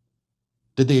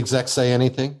 Did the exec say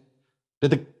anything?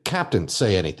 Did the captain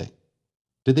say anything?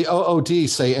 Did the OOD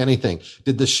say anything?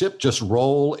 Did the ship just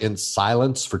roll in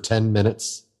silence for 10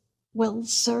 minutes? Well,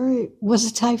 sir, it was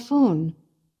a typhoon.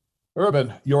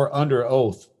 Urban, you're under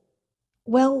oath.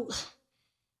 Well,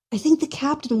 I think the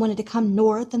captain wanted to come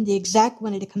north and the exec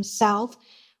wanted to come south,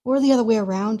 or the other way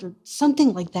around, or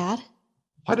something like that.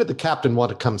 Why did the captain want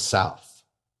to come south?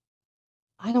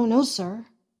 I don't know, sir.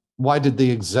 Why did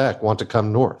the exec want to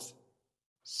come north?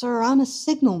 Sir, I'm a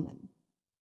signalman.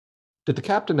 Did the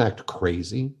captain act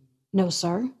crazy? No,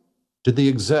 sir. Did the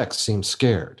exec seem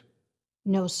scared?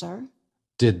 No, sir.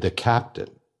 Did the captain?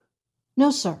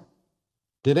 No, sir.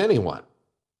 Did anyone?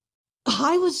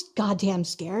 I was goddamn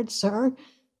scared, sir.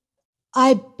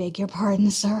 I beg your pardon,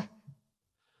 sir.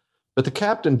 But the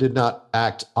captain did not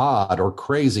act odd or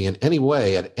crazy in any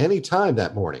way at any time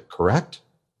that morning, correct?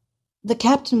 The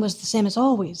captain was the same as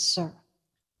always, sir.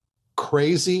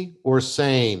 Crazy or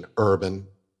sane, Urban?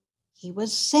 He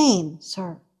was sane,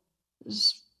 sir.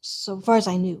 So far as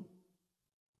I knew.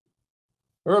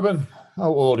 Urban,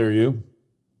 how old are you?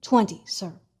 20,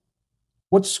 sir.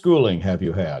 What schooling have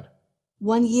you had?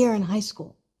 1 year in high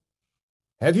school.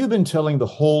 Have you been telling the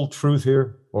whole truth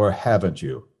here, or haven't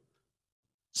you?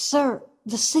 Sir,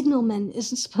 the signalman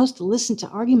isn't supposed to listen to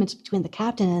arguments between the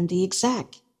captain and the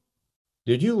exec.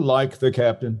 Did you like the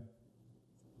captain?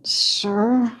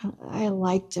 Sure, I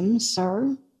liked him,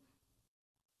 sir.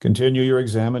 Continue your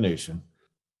examination.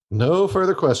 No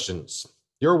further questions.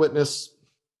 Your witness.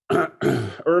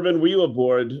 Urban, were you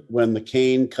aboard when the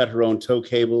Caine cut her own tow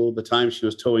cable the time she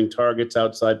was towing targets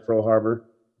outside Pearl Harbor?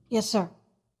 Yes, sir.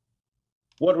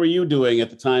 What were you doing at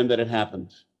the time that it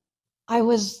happened?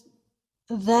 The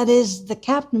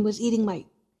captain was eating my...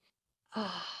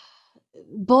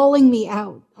 bawling me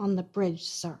out on the bridge,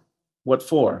 sir. What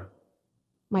for?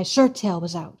 My shirt tail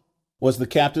was out. Was the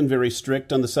captain very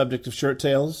strict on the subject of shirt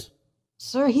tails?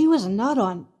 Sir, he was not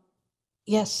on...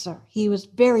 Yes, sir. He was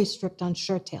very strict on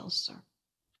shirt tails, sir.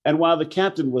 And while the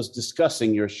captain was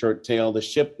discussing your shirt tail, the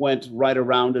ship went right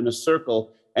around in a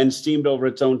circle and steamed over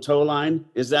its own tow line?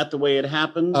 Is that the way it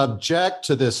happened? Object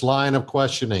to this line of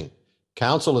questioning.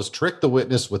 Counsel has tricked the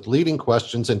witness with leading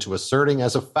questions into asserting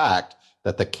as a fact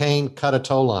that the Caine cut a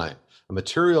tow line, a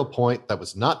material point that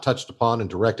was not touched upon in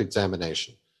direct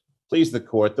examination. Please the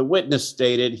court, the witness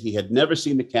stated he had never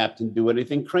seen the captain do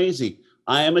anything crazy.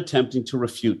 I am attempting to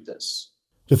refute this.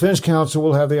 Defense counsel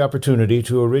will have the opportunity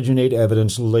to originate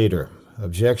evidence later.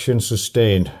 Objection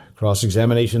sustained.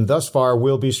 Cross-examination thus far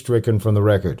will be stricken from the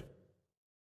record.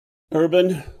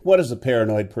 Urban, what is a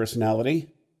paranoid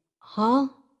personality? Huh?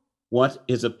 What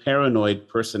is a paranoid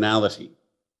personality?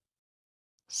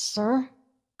 Sir?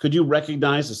 Could you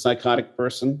recognize a psychotic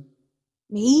person?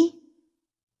 Me?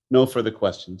 No further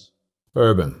questions.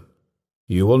 Urban,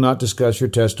 you will not discuss your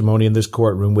testimony in this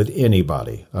courtroom with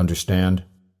anybody, understand?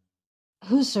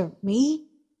 Who, sir? Me?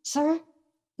 Sir?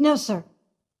 No, sir.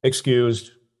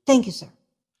 Excused. Thank you, sir.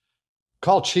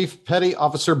 Call Chief Petty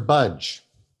Officer Budge.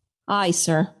 Aye,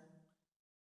 sir.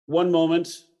 One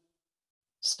moment.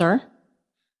 Sir?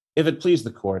 If it please the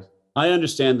court, I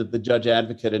understand that the judge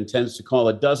advocate intends to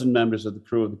call 12 members of the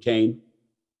crew of the Caine.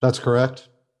 That's correct.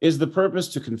 Is the purpose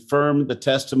to confirm the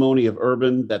testimony of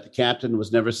Urban that the captain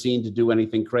was never seen to do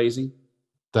anything crazy?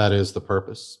 That is the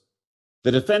purpose.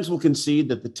 The defense will concede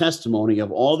that the testimony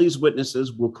of all these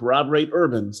witnesses will corroborate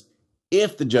Urban's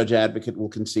if the judge advocate will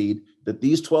concede that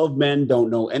these 12 men don't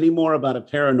know any more about a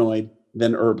paranoid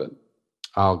than Urban.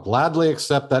 I'll gladly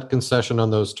accept that concession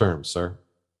on those terms, sir.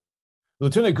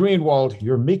 Lieutenant Greenwald,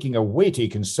 you're making a weighty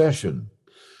concession.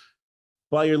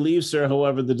 By your leave, sir,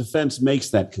 however, the defense makes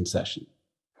that concession.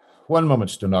 One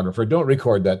moment, stenographer. Don't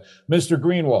record that. Mr.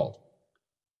 Greenwald.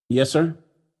 Yes, sir?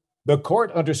 The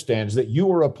court understands that you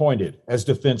were appointed as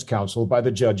defense counsel by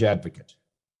the judge advocate.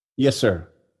 Yes, sir.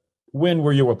 When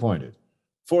were you appointed?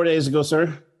 4 days ago,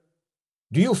 sir.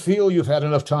 Do you feel you've had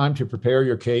enough time to prepare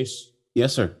your case?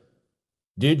 Yes, sir.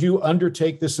 Did you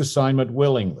undertake this assignment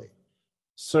willingly?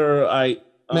 Sir,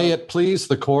 May it please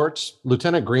the court,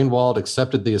 Lieutenant Greenwald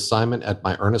accepted the assignment at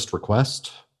my earnest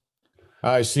request.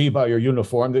 I see by your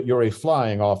uniform that you're a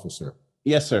flying officer.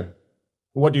 Yes, sir.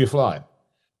 What do you fly?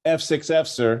 F6F,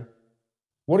 sir.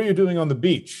 What are you doing on the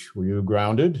beach? Were you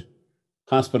grounded?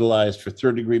 Hospitalized for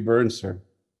third-degree burns, sir.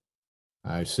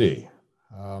 I see.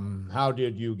 How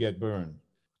did you get burned?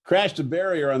 Crashed a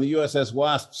barrier on the USS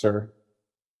Wasp, sir.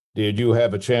 Did you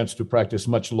have a chance to practice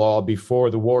much law before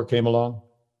the war came along?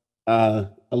 A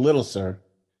little, sir.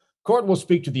 Court will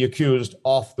speak to the accused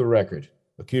off the record.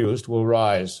 Accused will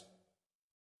rise.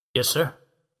 Yes, sir.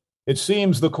 It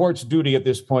seems the court's duty at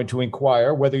this point to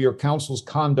inquire whether your counsel's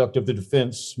conduct of the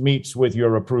defense meets with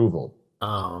your approval.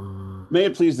 May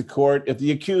it please the court, if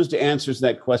the accused answers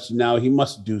that question now, he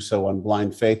must do so on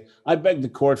blind faith. I beg the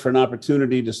court for an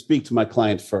opportunity to speak to my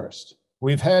client first.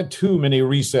 We've had too many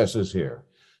recesses here.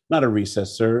 Not a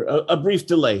recess, sir. A brief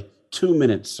delay. 2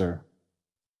 minutes, sir.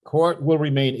 Court will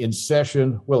remain in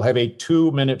session. We'll have a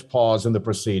 2-minute pause in the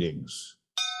proceedings.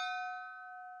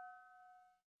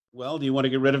 Well, do you want to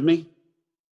get rid of me?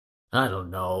 I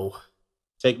don't know.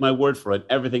 Take my word for it.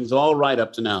 Everything's all right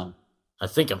up to now. I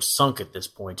think I'm sunk at this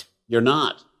point. You're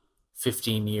not.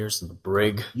 15 years in the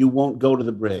brig. You won't go to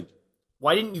the brig.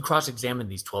 Why didn't you cross-examine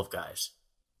these 12 guys?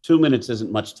 2 minutes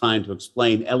isn't much time to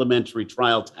explain elementary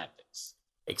trial tactics.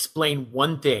 Explain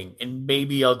one thing, and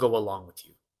maybe I'll go along with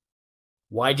you.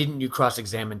 Why didn't you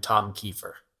cross-examine Tom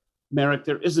Kiefer? Merrick,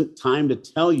 there isn't time to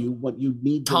tell you what you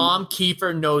need to... Tom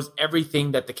Kiefer knows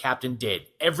everything that the captain did.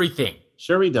 Everything.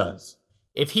 Sure he does.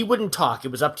 If he wouldn't talk,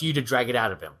 it was up to you to drag it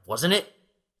out of him, wasn't it?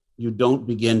 You don't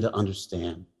begin to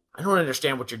understand. I don't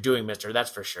understand what you're doing, mister,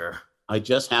 that's for sure. I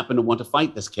just happen to want to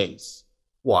fight this case.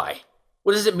 Why?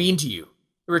 What does it mean to you?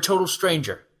 You're a total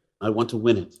stranger. I want to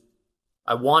win it.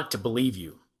 I want to believe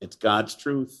you. It's God's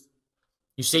truth.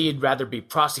 You say you'd rather be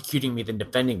prosecuting me than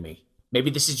defending me. Maybe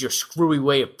this is your screwy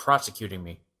way of prosecuting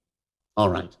me. All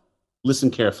right.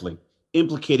 Listen carefully.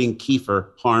 Implicating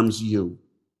Kiefer harms you.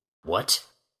 What?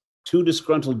 2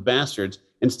 disgruntled bastards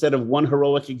instead of 1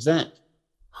 heroic exec.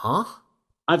 Huh?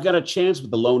 I've got a chance with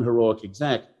the lone heroic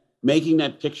exec. Making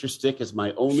that picture stick is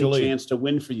my only chance to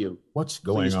win for you. What's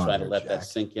going Please on try here, to let Jack? that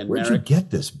sink in, Where'd Merrick. you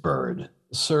get this bird?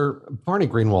 Sir, Barney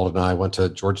Greenwald and I went to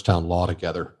Georgetown Law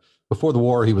together. Before the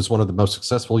war, he was one of the most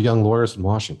successful young lawyers in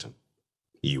Washington.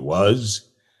 He was?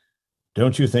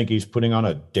 Don't you think he's putting on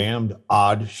a damned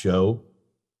odd show?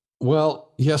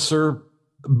 Well, yes, sir.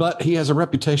 But he has a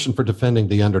reputation for defending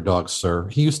the underdogs, sir.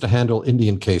 He used to handle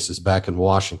Indian cases back in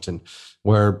Washington,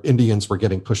 where Indians were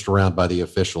getting pushed around by the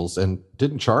officials and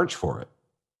didn't charge for it.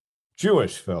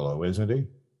 Jewish fellow, isn't he?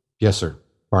 Yes, sir.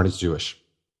 Barney's Jewish.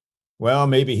 Well,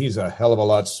 maybe he's a hell of a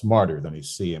lot smarter than he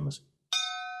seems.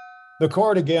 The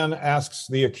court again asks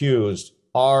the accused,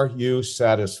 are you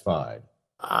satisfied?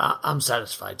 I'm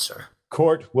satisfied, sir.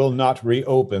 Court will not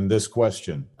reopen this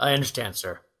question. I understand,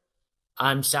 sir.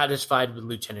 I'm satisfied with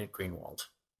Lieutenant Greenwald.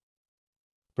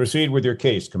 Proceed with your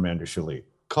case, Commander Shalit.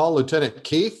 Call Lieutenant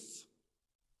Keith.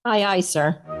 Aye, aye,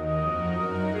 sir.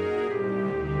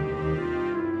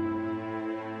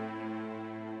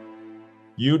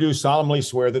 You do solemnly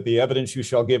swear that the evidence you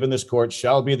shall give in this court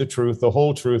shall be the truth, the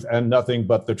whole truth, and nothing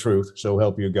but the truth, so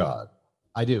help you God.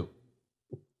 I do.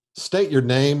 State your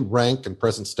name, rank, and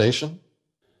present station.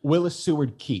 Willis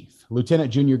Seward Keith,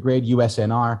 Lieutenant Junior Grade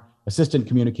USNR, Assistant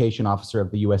Communication Officer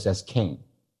of the USS Caine.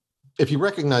 If you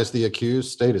recognize the accused,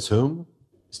 state as whom?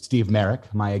 Steve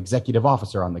Merrick, my executive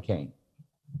officer on the Caine.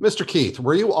 Mr. Keith,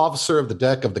 were you officer of the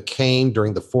deck of the Caine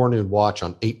during the forenoon watch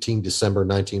on 18 December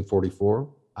 1944?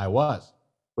 I was.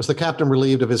 Was the captain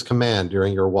relieved of his command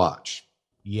during your watch?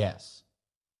 Yes.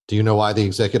 Do you know why the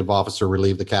executive officer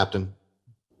relieved the captain?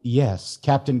 Yes,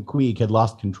 Captain Queeg had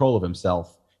lost control of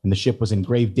himself, and the ship was in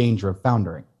grave danger of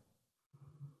foundering.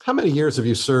 How many years have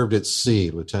you served at sea,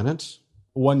 Lieutenant?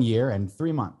 1 year and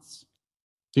 3 months.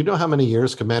 Do you know how many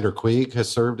years Commander Queeg has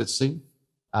served at sea?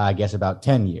 I guess about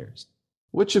 10 years.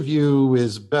 Which of you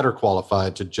is better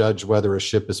qualified to judge whether a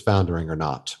ship is foundering or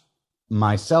not?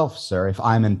 Myself, sir, if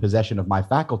I'm in possession of my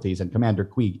faculties and Commander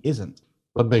Queeg isn't.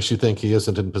 What makes you think he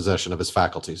isn't in possession of his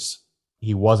faculties?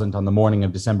 He wasn't on the morning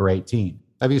of December 18.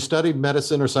 Have you studied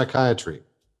medicine or psychiatry?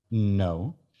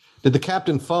 No. Did the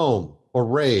captain foam or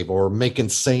rave or make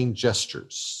insane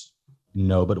gestures?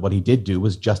 No, but what he did do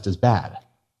was just as bad.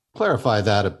 Clarify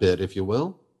that a bit, if you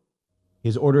will.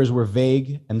 His orders were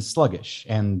vague and sluggish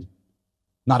and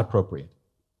not appropriate.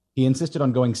 He insisted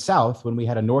on going south when we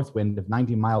had a north wind of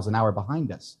 90 miles an hour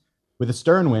behind us. With a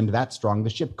stern wind that strong, the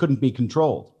ship couldn't be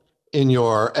controlled. In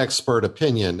your expert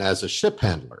opinion as a ship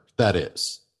handler, that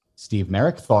is. Steve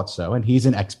Merrick thought so, and he's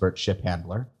an expert ship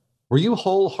handler. Were you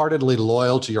wholeheartedly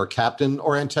loyal to your captain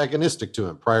or antagonistic to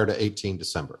him prior to 18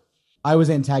 December? I was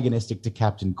antagonistic to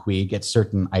Captain Queeg at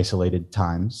certain isolated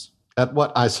times. At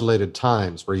what isolated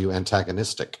times were you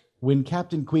antagonistic? When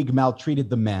Captain Queeg maltreated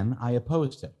the men, I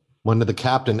opposed him. When did the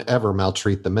captain ever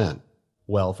maltreat the men?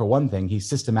 Well, for one thing, he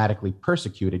systematically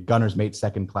persecuted Gunner's Mate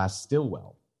Second Class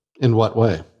Stillwell. In what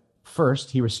way?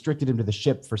 First, he restricted him to the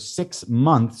ship for 6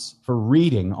 months for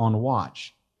reading on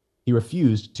watch. He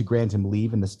refused to grant him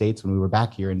leave in the States when we were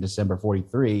back here in December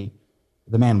 43.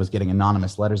 The man was getting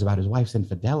anonymous letters about his wife's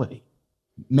infidelity.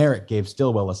 Merrick gave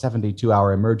Stillwell a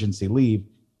 72-hour emergency leave,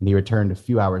 and he returned a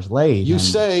few hours late. You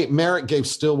say Merrick gave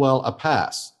Stillwell a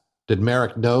pass. Did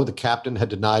Merrick know the captain had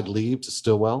denied leave to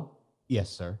Stillwell? Yes,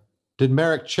 sir. Did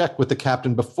Merrick check with the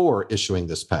captain before issuing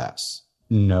this pass?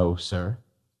 No, sir.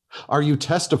 Are you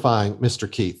testifying,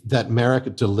 Mr. Keith, that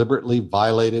Merrick deliberately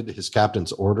violated his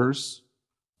captain's orders?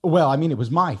 Well, I mean, it was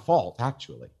my fault,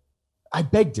 actually. I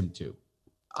begged him to.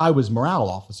 I was morale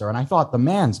officer, and I thought the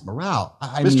man's morale.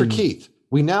 Mr. Keith,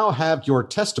 we now have your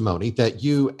testimony that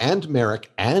you and Merrick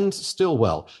and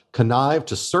Stillwell connived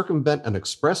to circumvent an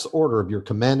express order of your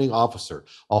commanding officer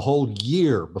a whole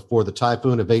year before the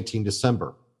typhoon of 18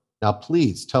 December. Now,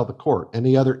 please tell the court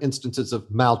any other instances of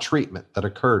maltreatment that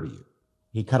occur to you.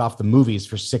 He cut off the movies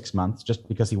for 6 months just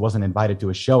because he wasn't invited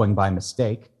to a showing by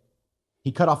mistake.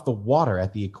 He cut off the water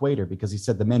at the equator because he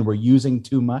said the men were using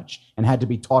too much and had to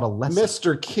be taught a lesson.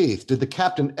 Mr. Keith, did the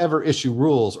captain ever issue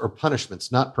rules or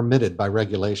punishments not permitted by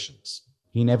regulations?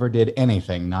 He never did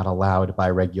anything not allowed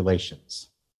by regulations.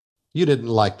 You didn't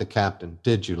like the captain,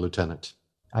 did you, Lieutenant?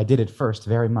 I did at first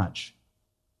very much.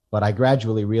 But I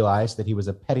gradually realized that he was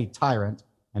a petty tyrant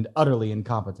and utterly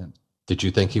incompetent. Did you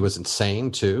think he was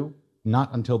insane, too?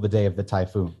 Not until the day of the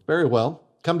typhoon. Very well.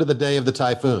 Come to the day of the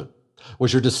typhoon.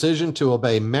 Was your decision to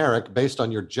obey Merrick based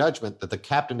on your judgment that the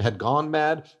captain had gone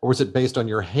mad, or was it based on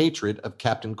your hatred of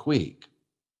Captain Queeg?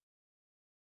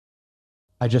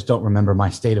 I just don't remember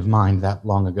my state of mind that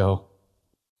long ago.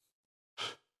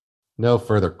 No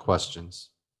further questions.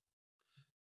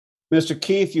 Mr.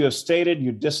 Keith, you have stated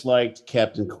you disliked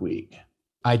Captain Queeg.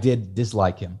 I did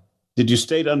dislike him. Did you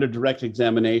state under direct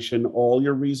examination all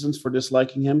your reasons for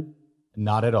disliking him?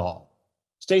 Not at all.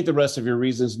 State the rest of your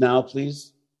reasons now,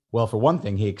 please. Well, for one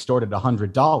thing, he extorted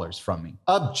 $100 from me.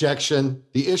 Objection.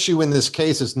 The issue in this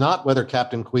case is not whether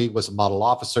Captain Queeg was a model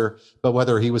officer, but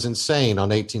whether he was insane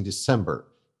on 18 December.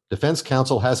 Defense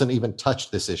counsel hasn't even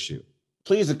touched this issue.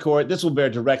 Please, the court, this will bear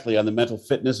directly on the mental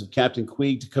fitness of Captain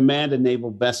Queeg to command a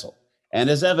naval vessel. And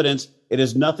as evidence, it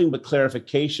is nothing but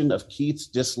clarification of Keith's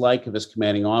dislike of his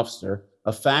commanding officer,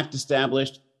 a fact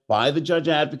established by the judge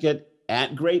advocate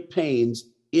at great pains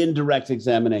in direct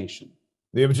examination.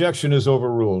 The objection is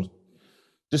overruled.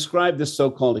 Describe this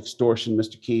so-called extortion,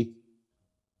 Mr. Keith.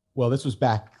 Well, this was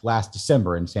back last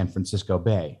December in San Francisco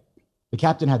Bay. The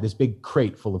captain had this big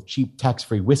crate full of cheap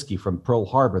tax-free whiskey from Pearl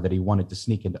Harbor that he wanted to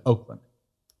sneak into Oakland.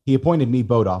 He appointed me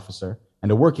boat officer,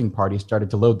 and a working party started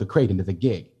to load the crate into the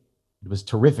gig. It was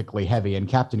terrifically heavy, and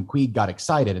Captain Queeg got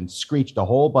excited and screeched a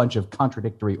whole bunch of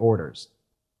contradictory orders.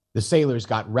 The sailors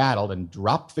got rattled and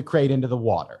dropped the crate into the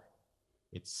water.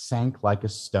 It sank like a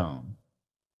stone.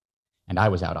 And I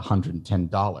was out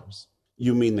 $110.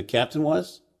 You mean the captain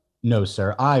was? No,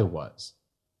 sir, I was.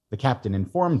 The captain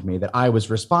informed me that I was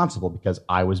responsible because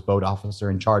I was boat officer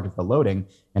in charge of the loading,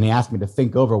 and he asked me to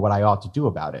think over what I ought to do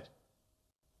about it.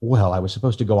 Well, I was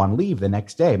supposed to go on leave the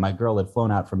next day. My girl had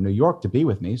flown out from New York to be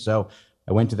with me, so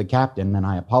I went to the captain and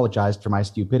I apologized for my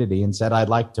stupidity and said I'd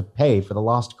like to pay for the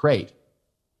lost crate.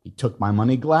 He took my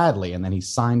money gladly, and then he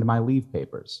signed my leave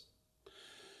papers.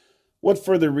 What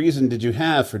further reason did you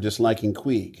have for disliking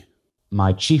Queeg?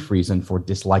 My chief reason for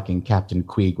disliking Captain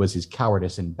Queeg was his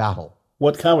cowardice in battle.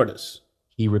 What cowardice?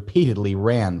 He repeatedly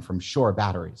ran from shore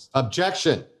batteries.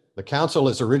 Objection. The counsel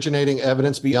is originating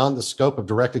evidence beyond the scope of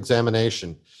direct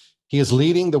examination. He is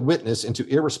leading the witness into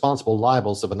irresponsible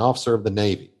libels of an officer of the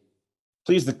Navy.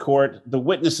 Please, the court, the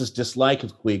witness's dislike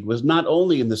of Queeg was not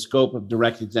only in the scope of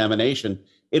direct examination,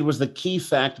 it was the key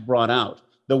fact brought out.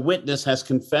 The witness has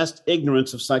confessed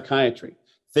ignorance of psychiatry.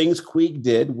 Things Queeg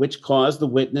did, which caused the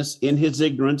witness in his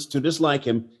ignorance to dislike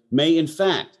him, may in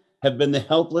fact have been the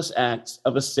helpless acts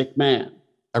of a sick man.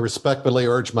 I respectfully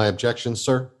urge my objection,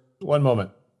 sir. One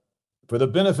moment. For the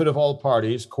benefit of all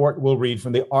parties, court will read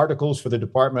from the Articles for the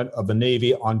Department of the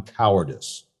Navy on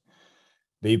cowardice.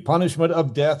 The punishment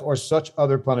of death or such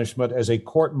other punishment as a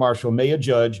court-martial may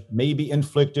adjudge may be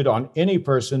inflicted on any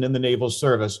person in the naval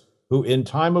service who in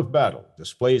time of battle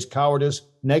displays cowardice,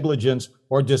 negligence,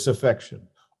 or disaffection,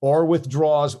 or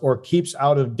withdraws or keeps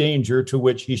out of danger to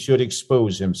which he should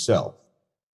expose himself.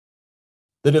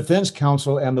 The defense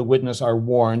counsel and the witness are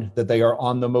warned that they are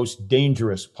on the most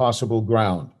dangerous possible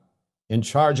ground in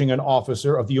charging an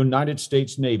officer of the United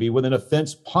States Navy with an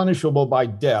offense punishable by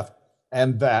death,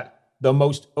 and that, the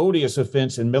most odious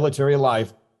offense in military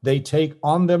life, they take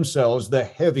on themselves the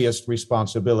heaviest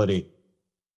responsibility.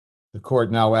 The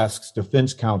court now asks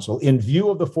defense counsel, in view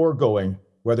of the foregoing,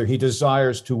 whether he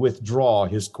desires to withdraw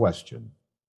his question.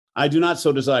 I do not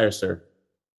so desire, sir.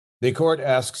 The court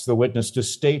asks the witness to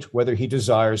state whether he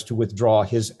desires to withdraw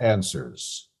his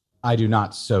answers. I do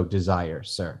not so desire,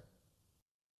 sir.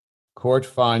 Court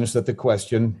finds that the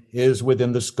question is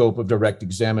within the scope of direct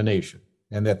examination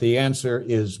and that the answer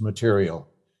is material.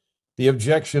 The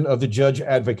objection of the judge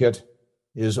advocate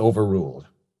is overruled.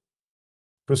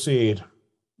 Proceed.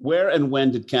 Where and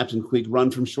when did Captain Queeg run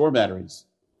from shore batteries?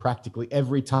 Practically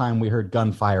every time we heard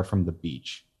gunfire from the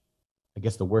beach. I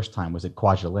guess the worst time was at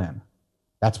Kwajalein.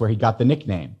 That's where he got the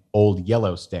nickname, Old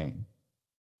Yellowstain.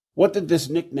 What did this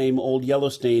nickname, Old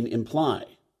Yellowstain, imply?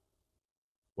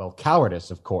 Well,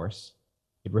 cowardice, of course.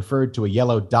 It referred to a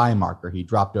yellow dye marker he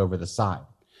dropped over the side.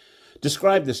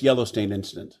 Describe this Yellowstain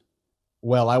incident.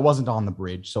 Well, I wasn't on the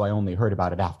bridge, so I only heard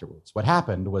about it afterwards. What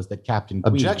happened was that Captain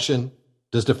Queeg... Objection.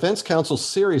 Does defense counsel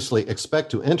seriously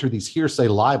expect to enter these hearsay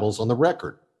libels on the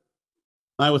record?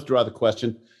 I withdraw the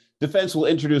question. Defense will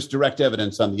introduce direct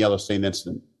evidence on the Yellowstain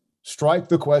incident. Strike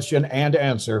the question and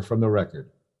answer from the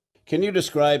record. Can you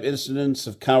describe incidents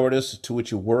of cowardice to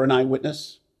which you were an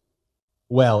eyewitness?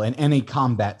 Well, in any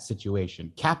combat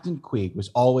situation, Captain Queeg was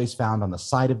always found on the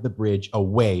side of the bridge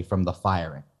away from the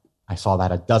firing. I saw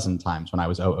that a dozen times when I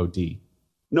was OOD.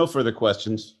 No further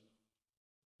questions.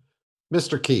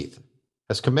 Mr. Keith,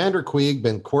 has Commander Queeg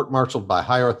been court-martialed by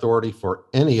higher authority for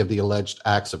any of the alleged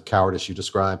acts of cowardice you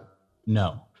describe?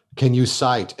 No. Can you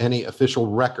cite any official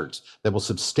records that will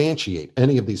substantiate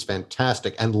any of these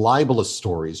fantastic and libelous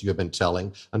stories you have been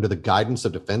telling under the guidance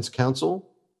of defense counsel?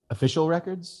 Official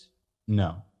records?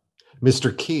 No.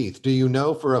 Mr. Keith, do you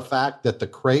know for a fact that the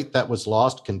crate that was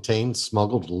lost contained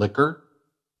smuggled liquor?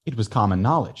 It was common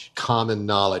knowledge. Common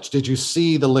knowledge. Did you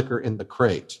see the liquor in the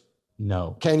crate?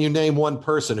 No. Can you name one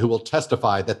person who will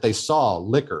testify that they saw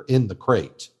liquor in the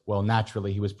crate? Well,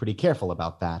 naturally, he was pretty careful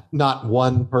about that. Not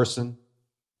one person?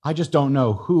 I just don't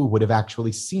know who would have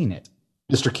actually seen it.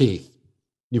 Mr. Keith,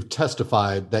 you've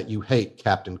testified that you hate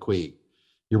Captain Queeg.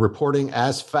 You're reporting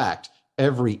as fact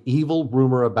every evil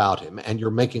rumor about him, and you're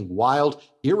making wild,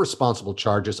 irresponsible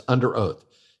charges under oath.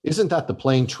 Isn't that the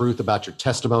plain truth about your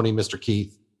testimony, Mr.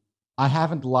 Keith? I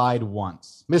haven't lied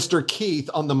once. Mr. Keith,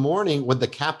 on the morning when the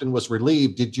captain was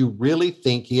relieved, did you really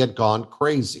think he had gone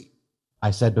crazy?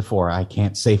 I said before, I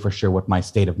can't say for sure what my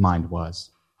state of mind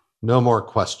was. No more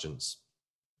questions.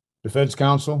 Defense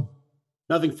counsel?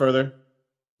 Nothing further.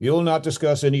 You'll not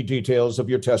discuss any details of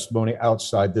your testimony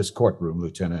outside this courtroom,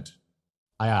 Lieutenant.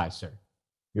 Aye, aye, sir.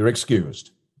 You're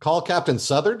excused. Call Captain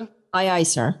Southard? Aye, aye,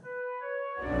 sir.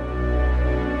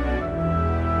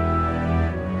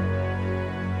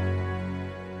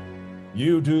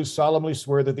 You do solemnly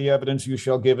swear that the evidence you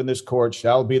shall give in this court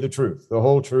shall be the truth, the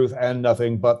whole truth, and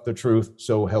nothing but the truth,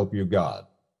 so help you God.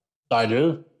 I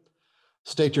do.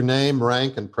 State your name,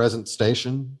 rank, and present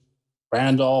station.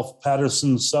 Randolph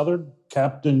Patterson Southard,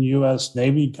 Captain, U.S.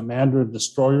 Navy, Commander,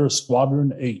 Destroyer,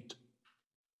 Squadron 8.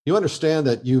 You understand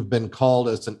that you've been called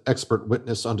as an expert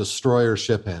witness on destroyer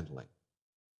ship handling.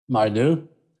 I do.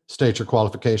 State your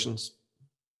qualifications.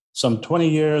 Some 20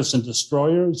 years in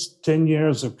destroyers, 10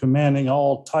 years of commanding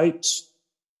all types,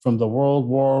 from the World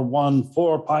War I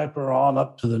four-piper on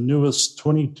up to the newest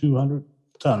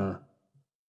 2,200-tonner.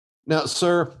 Now,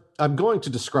 sir, I'm going to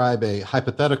describe a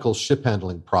hypothetical ship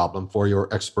handling problem for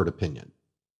your expert opinion.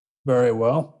 Very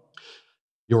well.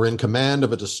 You're in command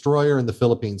of a destroyer in the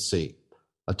Philippine Sea.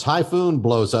 A typhoon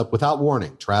blows up without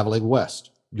warning, traveling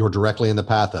west. You're directly in the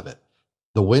path of it.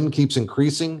 The wind keeps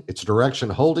increasing, its direction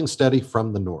holding steady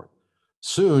from the north.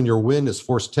 Soon, your wind is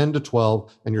force 10 to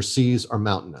 12, and your seas are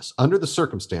mountainous. Under the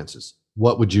circumstances,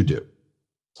 what would you do?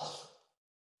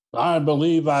 I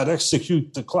believe I'd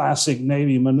execute the classic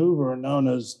Navy maneuver known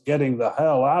as getting the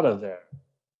hell out of there.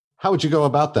 How would you go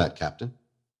about that, Captain?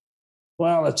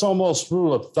 Well, it's almost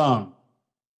rule of thumb.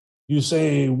 You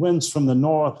say winds from the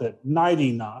north at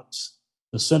 90 knots,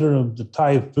 the center of the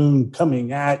typhoon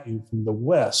coming at you from the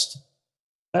west.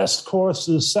 Best course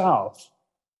is south.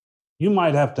 You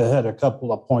might have to head a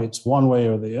couple of points one way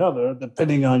or the other,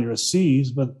 depending on your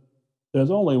seas, but there's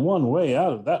only one way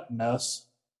out of that mess,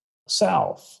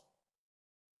 south.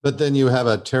 But then you have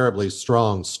a terribly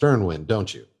strong stern wind,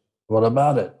 don't you? What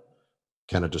about it?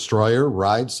 Can a destroyer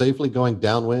ride safely going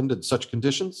downwind in such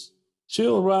conditions?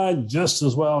 She'll ride just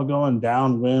as well going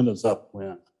downwind as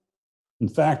upwind. In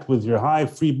fact, with your high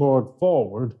freeboard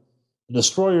forward, the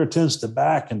destroyer tends to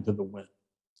back into the wind.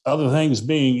 Other things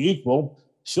being equal,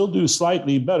 she'll do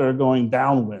slightly better going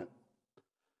downwind.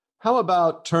 How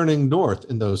about turning north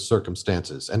in those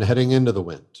circumstances and heading into the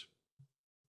wind?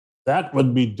 That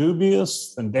would be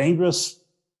dubious and dangerous.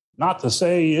 not to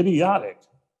say idiotic.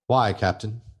 Why,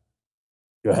 Captain?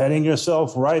 You're heading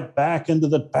yourself right back into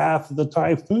the path of the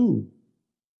typhoon.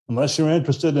 Unless you're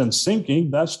interested in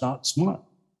sinking, that's not smart.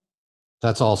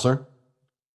 That's all, sir.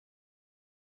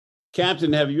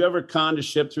 Captain, have you ever conned a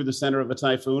ship through the center of a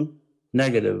typhoon?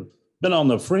 Negative. Been on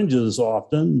the fringes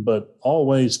often, but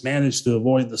always managed to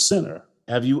avoid the center.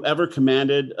 Have you ever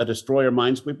commanded a destroyer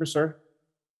minesweeper, sir?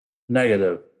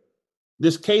 Negative.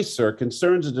 This case, sir,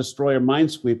 concerns a destroyer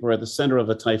minesweeper at the center of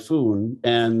a typhoon,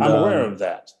 and... I'm aware of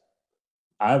that.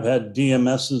 I've had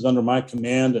DMSs under my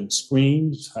command and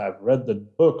screens. I've read the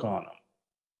book on them.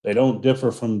 They don't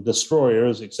differ from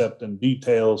destroyers except in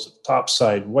details of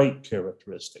topside weight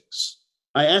characteristics.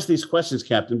 I ask these questions,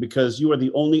 Captain, because you are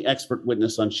the only expert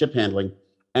witness on ship handling,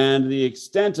 and the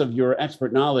extent of your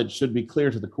expert knowledge should be clear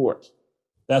to the court.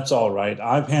 That's all right.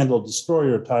 I've handled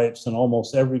destroyer types in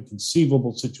almost every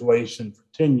conceivable situation for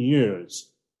 10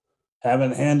 years.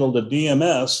 Haven't handled a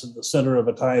DMS in the center of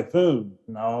a typhoon,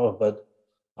 no, but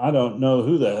I don't know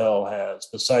who the hell has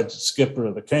besides the skipper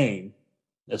of the Caine.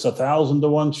 It's 1,000 to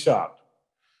 1 shot.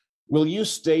 Will you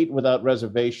state without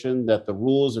reservation that the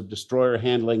rules of destroyer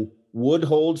handling would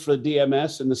hold for the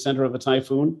DMS in the center of a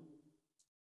typhoon?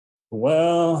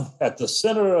 Well, at the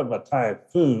center of a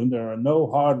typhoon, there are no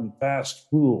hard and fast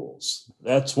rules.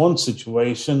 That's one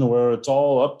situation where it's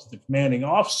all up to the commanding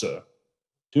officer.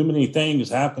 Too many things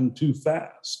happen too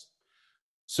fast.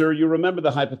 Sir, you remember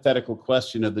the hypothetical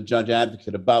question of the judge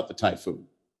advocate about the typhoon?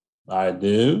 I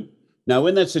do. Now,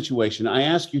 in that situation, I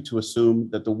ask you to assume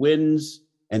that the winds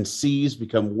and seas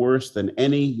become worse than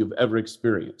any you've ever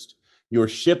experienced. Your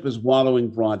ship is wallowing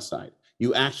broadside.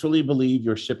 You actually believe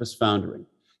your ship is foundering.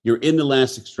 You're in the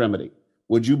last extremity.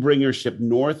 Would you bring your ship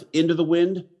north into the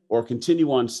wind or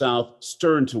continue on south,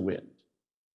 stern to wind?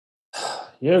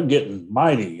 You're getting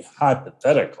mighty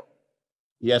hypothetical.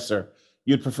 Yes, sir.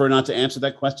 You'd prefer not to answer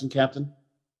that question, Captain?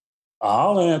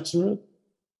 I'll answer it.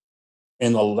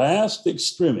 In the last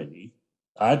extremity,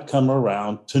 I'd come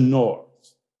around to north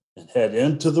and head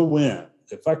into the wind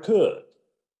if I could,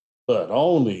 but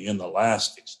only in the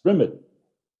last extremity.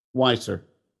 Why, sir?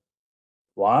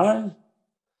 Why?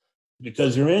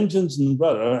 Because your engines and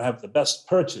rudder have the best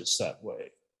purchase that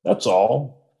way. That's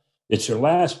all. It's your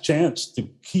last chance to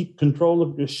keep control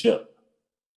of your ship.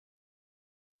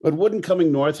 But wouldn't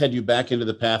coming north head you back into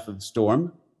the path of the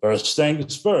storm? First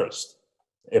things first.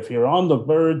 If you're on the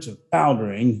verge of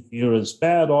foundering, you're as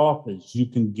bad off as you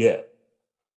can get.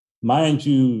 Mind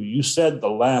you, you said the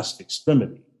last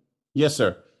extremity. Yes,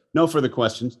 sir. No further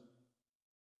questions.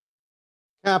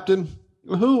 Captain,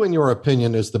 who, in your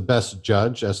opinion, is the best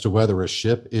judge as to whether a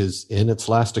ship is in its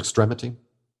last extremity?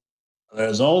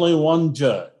 There's only one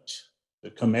judge, the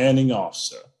commanding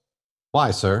officer.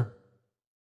 Why, sir?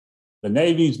 The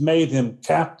Navy's made him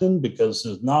captain because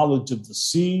his knowledge of the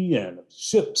sea and of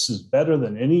ships is better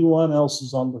than anyone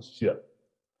else's on the ship.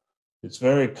 It's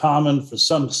very common for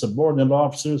some subordinate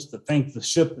officers to think the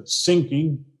ship is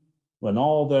sinking when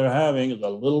all they're having is a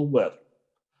little weather.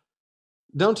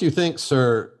 Don't you think,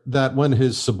 sir, that when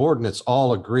his subordinates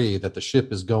all agree that the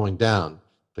ship is going down,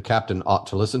 the captain ought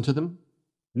to listen to them?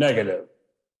 Negative.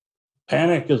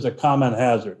 Panic is a common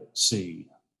hazard at sea.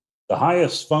 The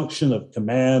highest function of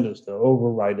command is to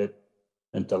override it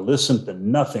and to listen to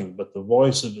nothing but the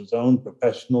voice of his own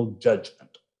professional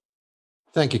judgment.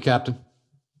 Thank you, Captain.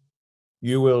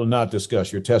 You will not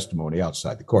discuss your testimony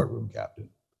outside the courtroom, Captain.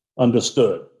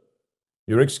 Understood.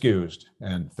 You're excused,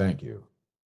 and thank you.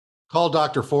 Call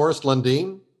Dr. Forrest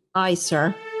Lundeen. Aye,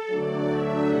 sir.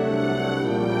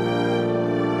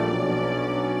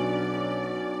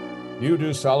 You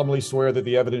do solemnly swear that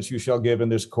the evidence you shall give in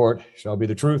this court shall be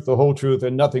the truth, the whole truth,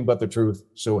 and nothing but the truth,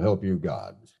 so help you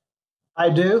God. I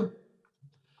do.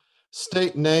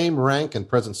 State name, rank, and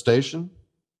present station.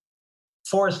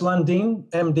 Forrest Lundeen,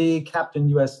 MD, Captain,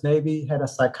 U.S. Navy, Head of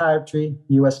Psychiatry,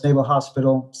 U.S. Naval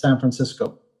Hospital, San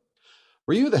Francisco.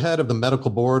 Were you the head of the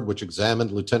medical board which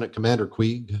examined Lieutenant Commander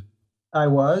Queeg? I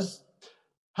was.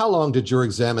 How long did your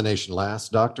examination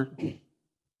last, Doctor?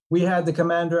 We had the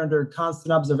commander under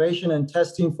constant observation and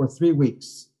testing for 3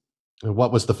 weeks. And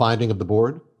what was the finding of the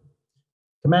board?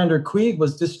 Commander Queeg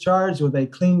was discharged with a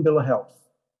clean bill of health.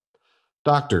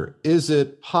 Doctor, is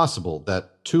it possible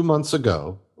that 2 months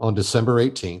ago, on December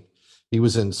 18th, he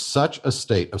was in such a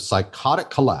state of psychotic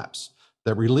collapse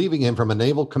that relieving him from a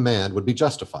naval command would be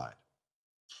justified?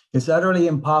 It's utterly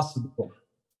impossible.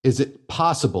 Is it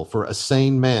possible for a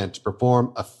sane man to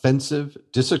perform offensive,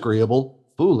 disagreeable,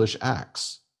 foolish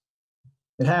acts?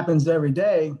 It happens every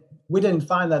day. We didn't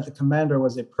find that the commander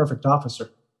was a perfect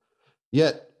officer.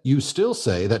 Yet you still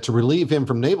say that to relieve him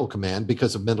from naval command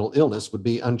because of mental illness would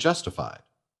be unjustified.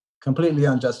 Completely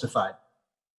unjustified.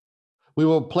 We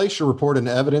will place your report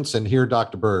into evidence and hear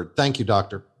Dr. Bird. Thank you,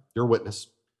 Doctor. Your witness.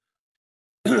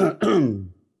 Dr.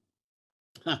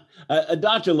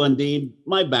 Lundeen,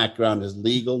 my background is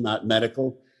legal, not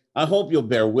medical. I hope you'll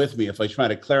bear with me if I try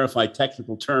to clarify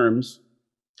technical terms.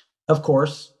 Of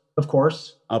course.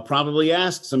 I'll probably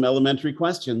ask some elementary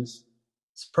questions.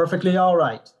 It's perfectly all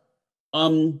right.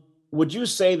 Would you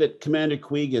say that Commander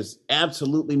Queeg is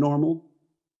absolutely normal?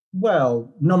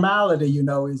 Well, normality,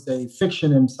 is a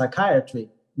fiction in psychiatry.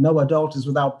 No adult is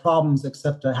without problems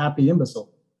except a happy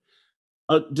imbecile.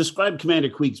 Describe Commander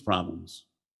Queeg's problems.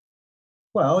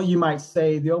 Well, you might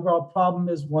say the overall problem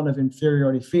is one of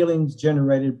inferiority feelings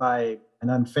generated by an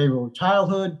unfavorable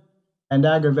childhood and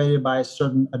aggravated by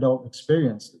certain adult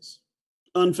experiences.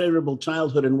 Unfavorable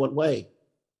childhood in what way?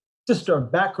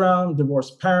 Disturbed background,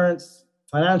 divorced parents,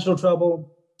 financial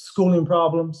trouble, schooling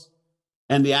problems.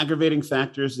 And the aggravating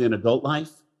factors in adult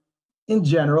life? In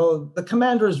general, the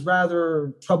commander is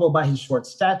rather troubled by his short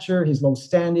stature, his low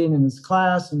standing in his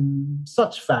class, and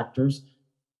such factors.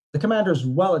 The commander is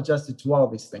well adjusted to all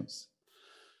these things.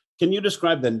 Can you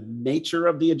describe the nature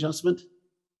of the adjustment?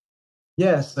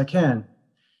 Yes, I can.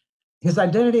 His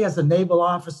identity as a naval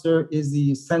officer is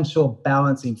the essential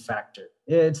balancing factor.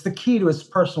 It's the key to his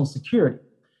personal security.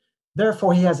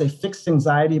 Therefore, he has a fixed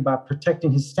anxiety about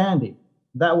protecting his standing.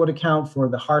 That would account for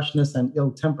the harshness and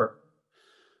ill temper.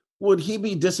 Would he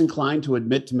be disinclined to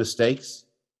admit to mistakes?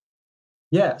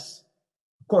 Yes.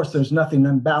 Of course, there's nothing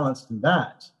unbalanced in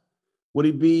that. Would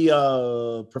he be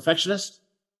a perfectionist?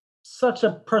 Such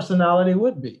a personality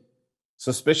would be.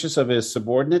 Suspicious of his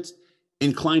subordinates?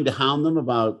 Inclined to hound them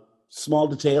about small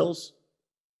details?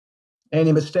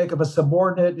 Any mistake of a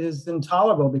subordinate is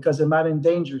intolerable because it might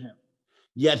endanger him.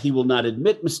 Yet he will not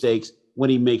admit mistakes when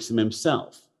he makes them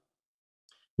himself.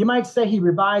 You might say he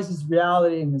revises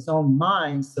reality in his own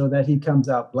mind so that he comes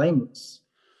out blameless.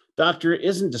 Doctor,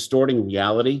 isn't distorting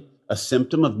reality a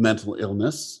symptom of mental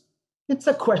illness? It's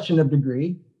a question of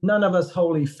degree. None of us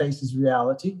wholly faces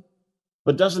reality.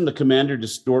 But doesn't the commander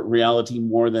distort reality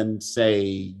more than, say,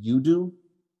 you do?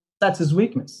 That's his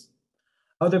weakness.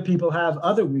 Other people have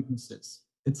other weaknesses.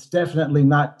 It's definitely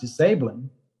not disabling.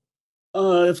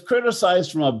 If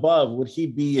criticized from above, would he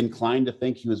be inclined to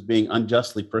think he was being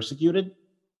unjustly persecuted?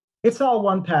 It's all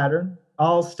one pattern,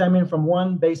 all stemming from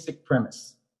one basic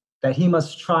premise, that he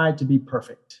must try to be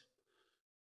perfect.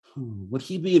 Would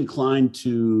he be inclined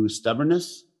to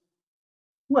stubbornness?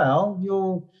 Well,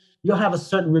 you'll have a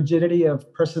certain rigidity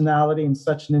of personality in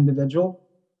such an individual.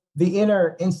 The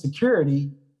inner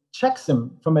insecurity checks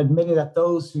him from admitting that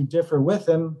those who differ with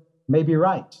him may be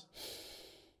right.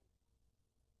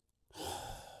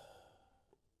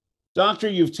 Doctor,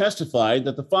 you've testified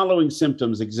that the following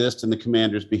symptoms exist in the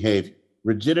commander's behavior: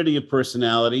 rigidity of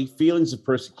personality, feelings of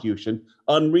persecution,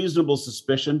 unreasonable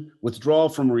suspicion, withdrawal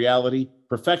from reality,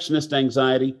 perfectionist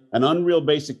anxiety, an unreal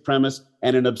basic premise,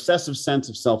 and an obsessive sense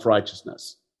of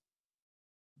self-righteousness.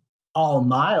 All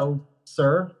mild,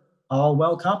 sir. All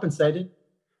well compensated.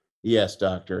 Yes,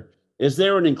 doctor. Is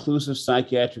there an inclusive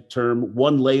psychiatric term,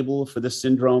 one label for this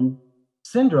syndrome?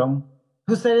 Syndrome?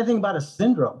 Who said anything about a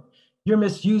syndrome? You're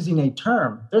misusing a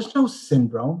term. There's no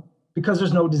syndrome because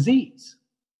there's no disease.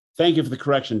 Thank you for the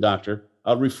correction, doctor.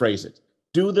 I'll rephrase it.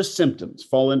 Do the symptoms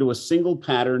fall into a single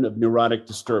pattern of neurotic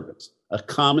disturbance, a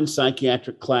common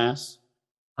psychiatric class?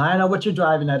 I know what you're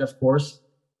driving at, of course.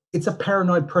 It's a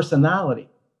paranoid personality,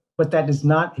 but that is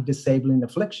not a disabling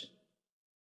affliction.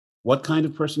 What kind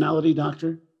of personality,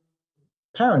 doctor?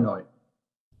 Paranoid.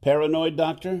 Paranoid,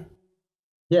 doctor?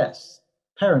 Yes,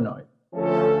 paranoid.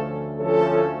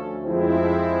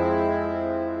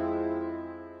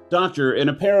 Doctor, in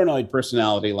a paranoid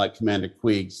personality like Commander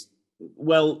Queeg's,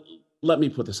 well, let me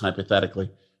put this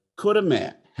hypothetically. Could a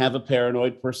man have a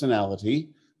paranoid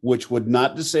personality which would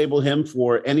not disable him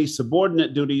for any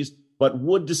subordinate duties, but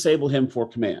would disable him for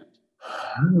command?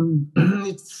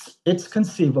 It's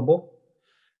conceivable.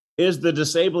 Is the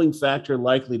disabling factor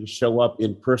likely to show up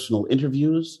in personal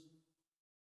interviews?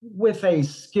 With a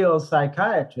skilled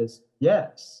psychiatrist,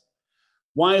 yes.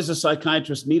 Why is a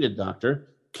psychiatrist needed, doctor?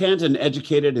 Can't an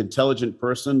educated, intelligent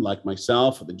person like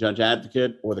myself or the judge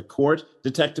advocate or the court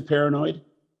detect a paranoid?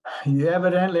 You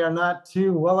evidently are not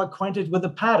too well acquainted with the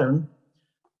pattern.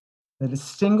 The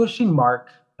distinguishing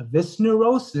mark of this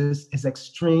neurosis is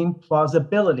extreme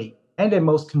plausibility and a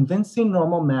most convincing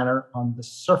normal manner on the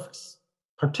surface,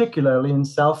 particularly in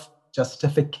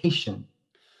self-justification.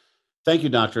 Thank you,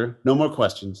 doctor. No more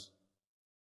questions.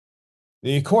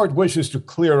 The court wishes to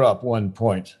clear up one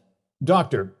point.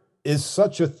 Doctor, is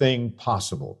such a thing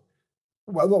possible?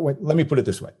 Well, wait, let me put it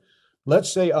this way.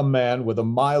 Let's say a man with a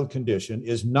mild condition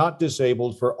is not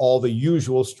disabled for all the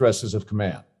usual stresses of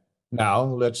command. Now,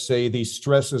 let's say these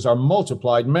stresses are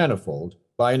multiplied manifold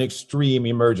by an extreme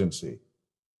emergency.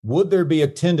 Would there be a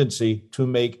tendency to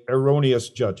make erroneous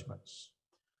judgments?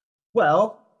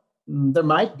 Well, there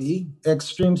might be.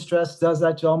 Extreme stress does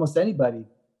that to almost anybody,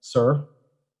 sir.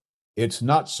 It's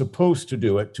not supposed to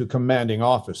do it to commanding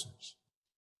officers.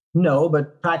 No,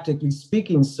 but practically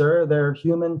speaking, sir, they're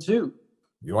human too.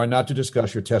 You are not to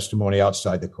discuss your testimony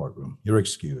outside the courtroom. You're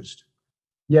excused.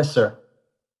 Yes, sir.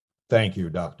 Thank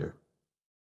you, Doctor.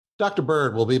 Dr.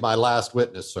 Bird will be my last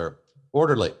witness, sir.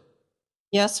 Orderly.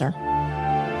 Yes, sir.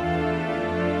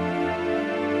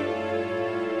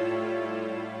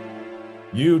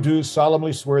 You do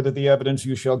solemnly swear that the evidence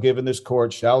you shall give in this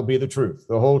court shall be the truth,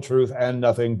 the whole truth, and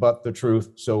nothing but the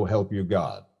truth, so help you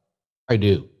God. I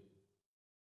do.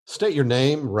 State your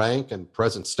name, rank, and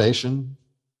present station.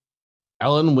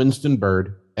 Alan Winston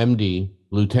Bird, MD,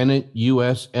 Lieutenant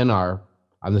USNR,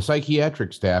 on the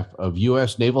psychiatric staff of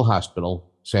U.S. Naval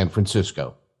Hospital, San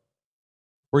Francisco.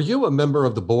 Were you a member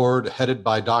of the board headed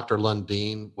by Dr.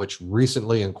 Lundeen, which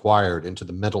recently inquired into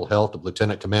the mental health of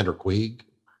Lieutenant Commander Queeg?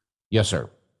 Yes,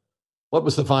 sir. What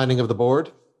was the finding of the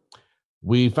board?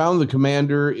 We found the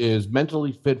commander is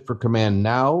mentally fit for command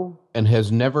now and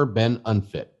has never been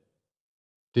unfit.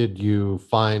 Did you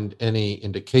find any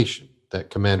indication that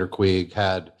Commander Queeg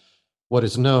had what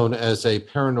is known as a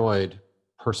paranoid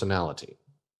personality?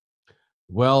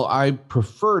 Well, I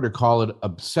prefer to call it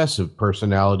obsessive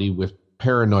personality with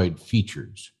paranoid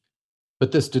features.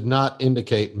 But this did not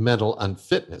indicate mental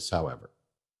unfitness, however.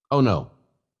 Oh, no.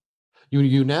 You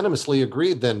unanimously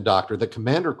agreed then, Doctor, that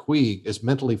Commander Queeg is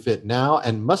mentally fit now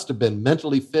and must have been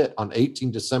mentally fit on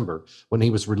 18 December when he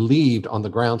was relieved on the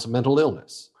grounds of mental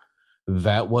illness.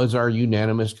 That was our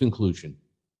unanimous conclusion.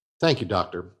 Thank you,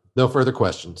 Doctor. No further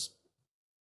questions.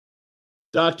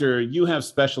 Doctor, you have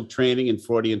special training in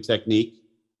Freudian technique?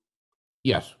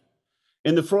 Yes.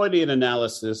 In the Freudian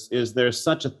analysis, is there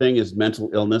such a thing as mental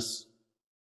illness?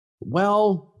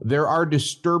 Well, there are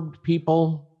disturbed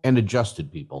people and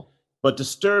adjusted people. But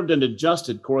disturbed and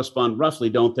adjusted correspond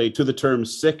roughly, don't they, to the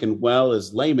terms sick and well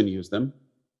as laymen use them?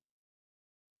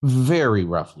 Very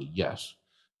roughly, yes.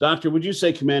 Doctor, would you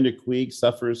say Commander Queeg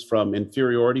suffers from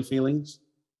inferiority feelings?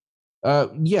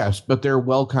 Yes, but they're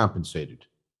well compensated.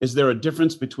 Is there a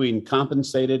difference between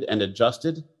compensated and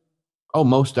adjusted? Oh,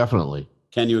 most definitely.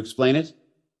 Can you explain it?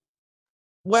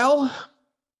 Well,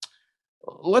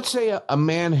 let's say a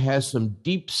man has some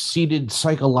deep-seated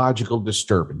psychological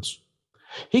disturbance.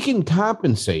 He can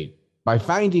compensate by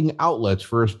finding outlets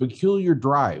for his peculiar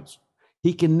drives.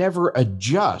 He can never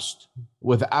adjust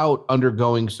without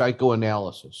undergoing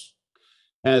psychoanalysis.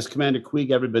 Has Commander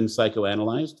Queeg ever been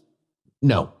psychoanalyzed?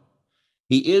 No.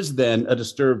 He is then a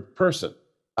disturbed person.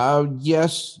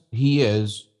 Yes, he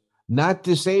is. Not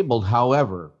disabled,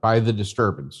 however, by the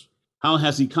disturbance. How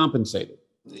has he compensated?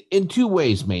 In two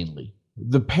ways, mainly.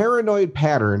 The paranoid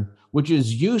pattern, which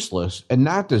is useless and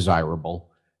not desirable,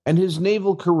 and his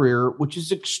naval career, which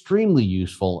is extremely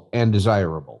useful and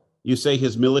desirable. You say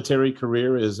his military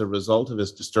career is a result of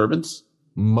his disturbance?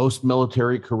 Most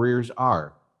military careers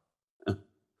are.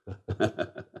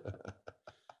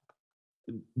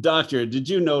 Doctor, did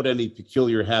you note any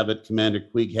peculiar habit Commander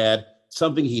Queeg had?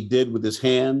 Something he did with his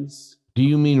hands? Do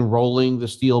you mean rolling the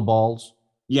steel balls?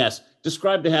 Yes.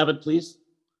 Describe the habit, please.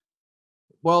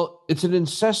 Well, it's an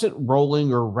incessant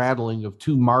rolling or rattling of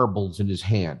two marbles in his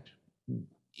hand.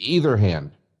 Either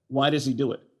hand. Why does he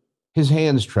do it? His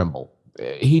hands tremble.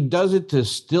 He does it to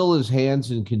still his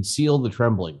hands and conceal the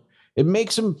trembling. It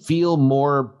makes him feel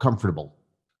more comfortable.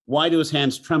 Why do his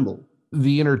hands tremble?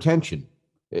 The inner tension.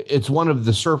 It's one of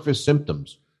the surface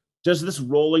symptoms. Does this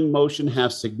rolling motion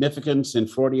have significance in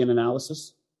Freudian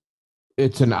analysis?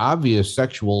 It's an obvious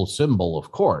sexual symbol,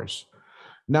 of course.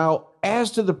 Now,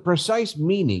 as to the precise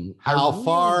meaning... How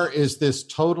far is this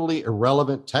totally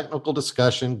irrelevant technical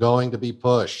discussion going to be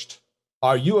pushed?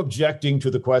 Are you objecting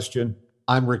to the question?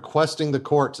 I'm requesting the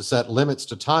court to set limits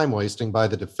to time wasting by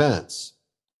the defense.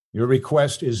 Your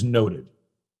request is noted.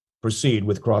 Proceed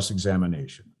with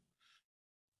cross-examination.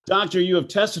 Doctor, you have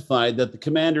testified that the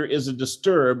commander is a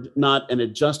disturbed, not an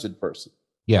adjusted person.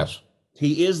 Yes.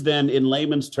 He is then, in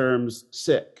layman's terms,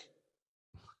 sick.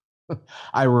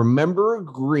 I remember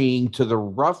agreeing to the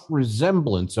rough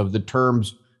resemblance of the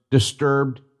terms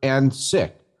disturbed and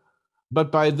sick.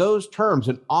 But by those terms,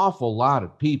 an awful lot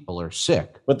of people are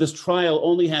sick. But this trial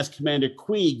only has Commander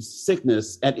Queeg's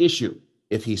sickness at issue.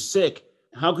 If he's sick,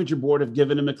 how could your board have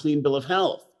given him a clean bill of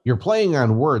health? You're playing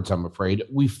on words, I'm afraid.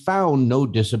 We found no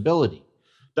disability.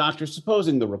 Doctor,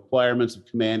 supposing the requirements of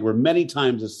command were many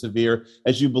times as severe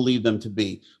as you believe them to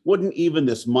be, wouldn't even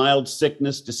this mild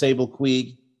sickness disable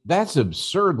Queeg? That's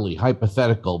absurdly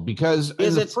hypothetical because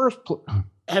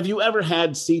Have you ever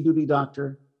had sea duty,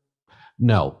 Doctor?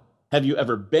 No. Have you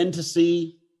ever been to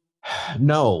sea?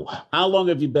 No. How long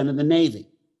have you been in the Navy?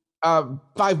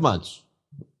 5 months.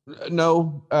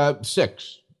 No,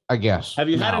 6, I guess. Have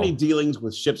you had any dealings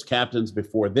with ship's captains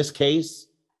before this case?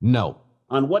 No.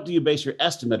 On what do you base your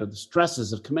estimate of the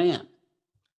stresses of command?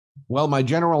 Well, my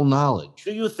general knowledge.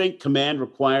 Do you think command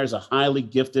requires a highly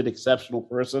gifted, exceptional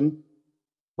person?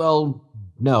 Well,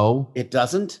 no. It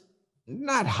doesn't?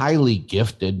 Not highly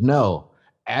gifted, no.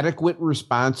 Adequate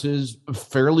responses,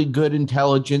 fairly good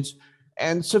intelligence,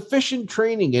 and sufficient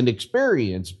training and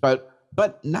experience, but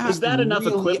not. Is that enough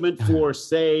equipment for,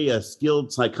 say, a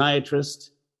skilled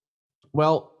psychiatrist?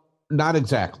 Well, not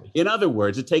exactly. In other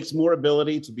words, it takes more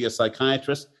ability to be a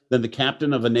psychiatrist than the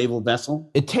captain of a naval vessel?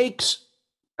 It takes...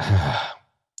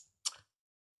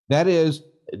 That is,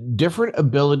 different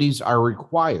abilities are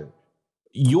required.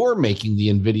 You're making the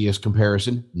invidious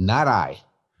comparison, not I.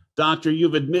 Doctor,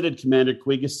 you've admitted Commander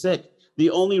Queeg is sick. The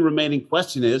only remaining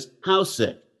question is, how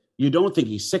sick? You don't think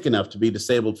he's sick enough to be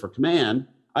disabled for command.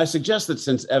 I suggest that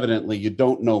since evidently you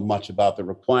don't know much about the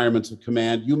requirements of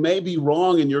command, you may be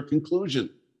wrong in your conclusion.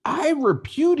 I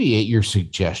repudiate your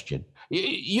suggestion.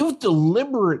 You've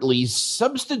deliberately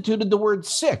substituted the word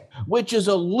sick, which is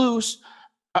a loose,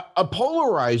 a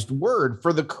polarized word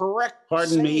for the correct.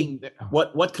 Pardon me.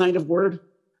 What kind of word?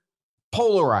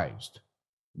 Polarized,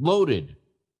 loaded,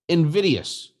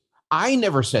 invidious. I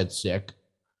never said sick.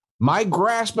 My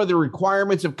grasp of the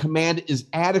requirements of command is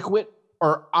adequate,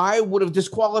 or I would have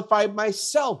disqualified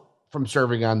myself from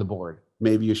serving on the board.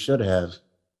 Maybe you should have.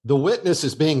 The witness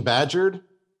is being badgered.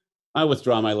 I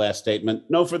withdraw my last statement.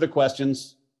 No further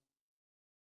questions.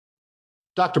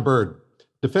 Dr. Bird,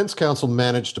 defense counsel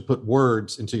managed to put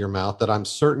words into your mouth that I'm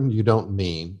certain you don't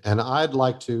mean, and I'd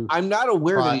like to... I'm not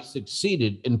aware that he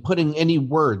succeeded in putting any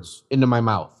words into my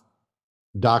mouth.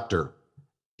 Doctor,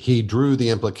 he drew the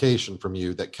implication from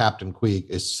you that Captain Queeg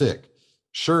is sick.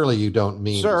 Surely you don't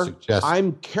mean to suggest... Sir,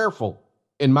 I'm careful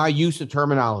in my use of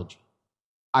terminology.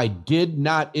 I did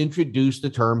not introduce the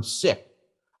term sick.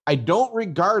 I don't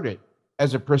regard it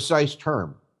as a precise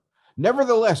term.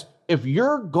 Nevertheless, if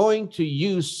you're going to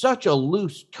use such a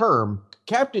loose term,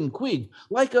 Captain Queeg,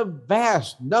 like a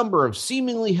vast number of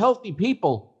seemingly healthy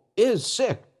people, is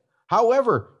sick.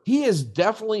 However, he is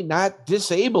definitely not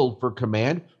disabled for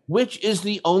command, which is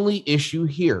the only issue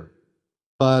here.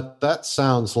 But that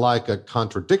sounds like a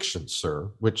contradiction,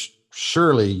 sir, which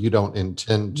surely you don't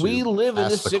intend to. We live in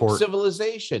a sick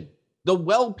civilization. The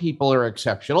well people are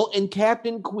exceptional, and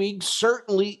Captain Queeg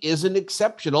certainly isn't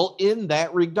exceptional in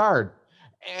that regard.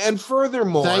 And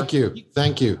furthermore... Thank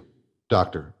you,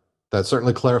 Doctor. That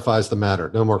certainly clarifies the matter.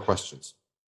 No more questions.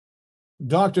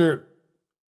 Doctor,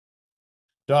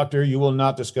 you will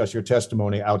not discuss your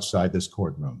testimony outside this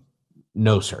courtroom.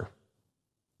 No, sir.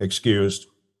 Excused.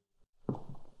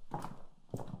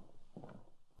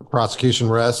 Prosecution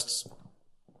rests.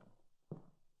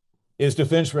 Is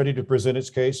defense ready to present its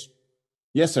case?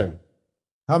 Yes, sir.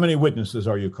 How many witnesses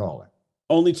are you calling?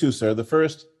 Only 2, sir. The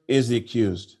first is the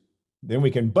accused. Then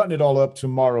we can button it all up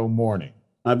tomorrow morning.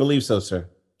 I believe so, sir.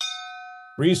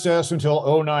 Recess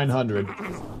until 0900.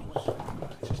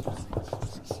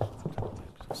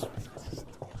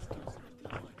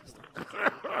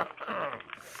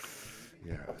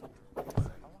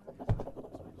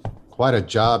 Quite a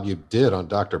job you did on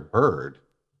Dr. Bird.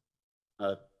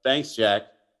 Thanks, Jack.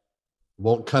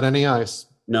 Won't cut any ice.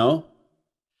 No?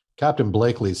 Captain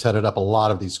Blakely's headed up a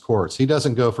lot of these courts. He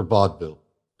doesn't go for vaudeville.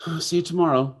 See you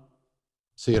tomorrow.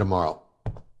 See you tomorrow.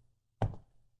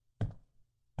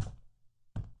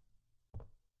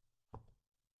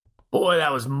 Boy,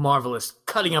 that was marvelous.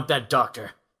 Cutting up that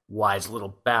doctor. Wise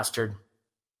little bastard.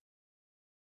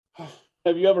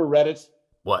 Have you ever read it?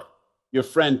 What? Your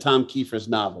friend Tom Kiefer's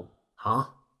novel. Huh?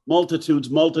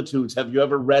 Multitudes. Have you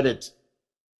ever read it?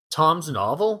 Tom's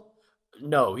novel?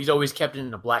 No, he's always kept it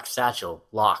in a black satchel,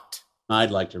 locked.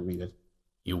 I'd like to read it.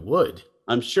 You would?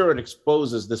 I'm sure it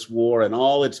exposes this war and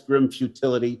all its grim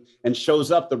futility and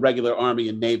shows up the regular Army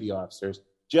and Navy officers.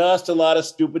 Just a lot of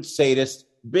stupid sadists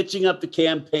bitching up the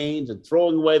campaigns and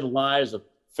throwing away the lives of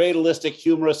fatalistic,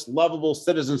 humorous, lovable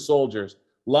citizen soldiers.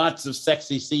 Lots of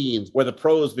sexy scenes where the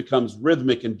prose becomes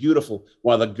rhythmic and beautiful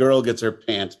while the girl gets her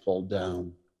pants pulled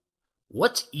down.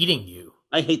 What's eating you?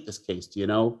 I hate this case, do you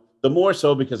know? The more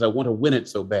so because I want to win it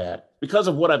so bad. Because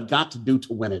of what I've got to do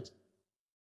to win it.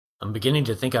 I'm beginning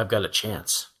to think I've got a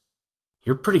chance.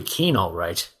 You're pretty keen, all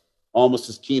right. Almost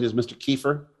as keen as Mr.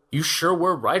 Kiefer? You sure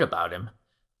were right about him.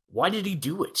 Why did he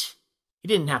do it? He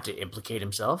didn't have to implicate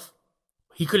himself.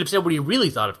 He could have said what he really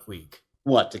thought of Queeg.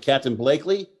 What, to Captain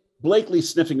Blakely? Blakely's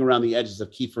sniffing around the edges of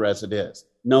Kiefer as it is.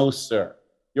 No, sir.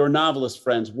 Your novelist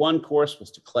friend's one course was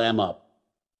to clam up.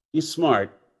 He's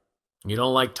smart. You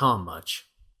don't like Tom much.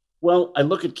 Well, I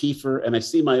look at Kiefer and I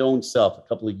see my own self a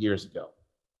couple of years ago.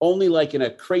 Only like in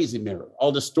a crazy mirror,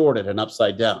 all distorted and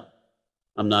upside down.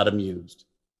 I'm not amused.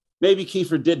 Maybe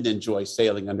Kiefer didn't enjoy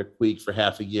sailing under Queeg for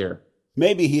half a year.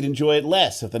 Maybe he'd enjoy it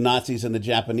less if the Nazis and the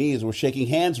Japanese were shaking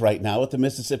hands right now at the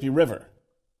Mississippi River.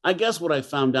 I guess what I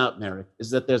found out, Merrick, is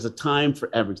that there's a time for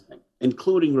everything,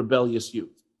 including rebellious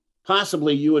youth.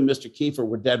 Possibly you and Mr. Kiefer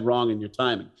were dead wrong in your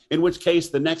timing, in which case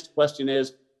the next question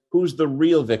is, who's the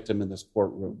real victim in this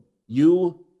courtroom?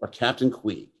 You or Captain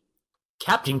Queeg?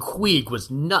 Captain Queeg was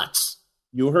nuts.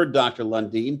 You heard Dr.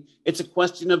 Lundeen. It's a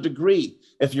question of degree.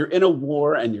 If you're in a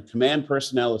war and your command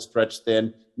personnel is stretched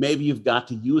thin, maybe you've got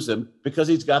to use him because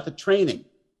he's got the training.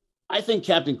 I think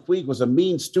Captain Queeg was a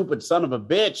mean, stupid son of a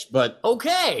bitch, but...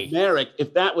 Okay! Merrick,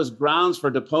 if that was grounds for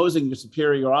deposing your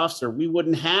superior officer, we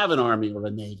wouldn't have an army or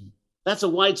a navy. That's a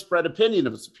widespread opinion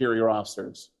of superior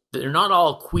officers. They're not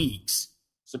all Queegs.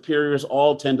 Superiors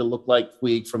all tend to look like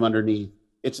Queeg from underneath.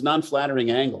 It's an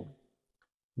unflattering angle.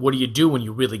 What do you do when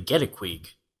you really get a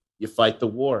Queeg? You fight the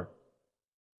war.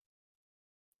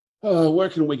 Where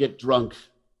can we get drunk?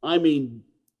 I mean,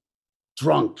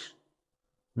 drunk.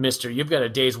 Mister, you've got a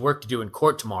day's work to do in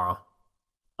court tomorrow.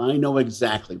 I know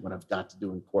exactly what I've got to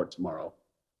do in court tomorrow.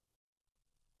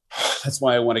 That's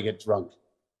why I want to get drunk.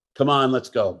 Come on, let's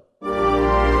go.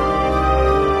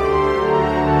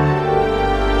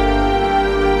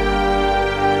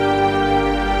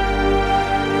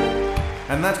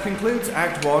 And that concludes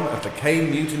Act 1 of the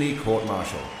Caine Mutiny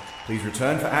Court-Martial. Please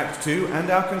return for Act 2 and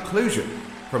our conclusion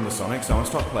from the Sonic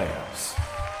Summerstock Playhouse.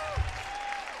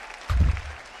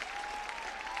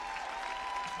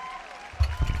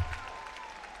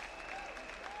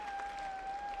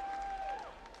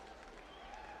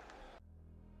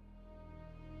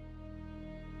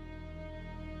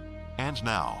 And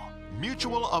now,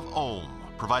 Mutual of Ohm,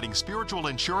 providing spiritual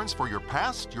insurance for your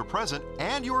past, your present,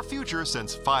 and your future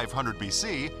since 500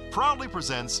 BC, proudly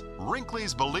presents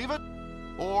Wrinkly's Believe It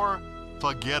or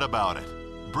Forget About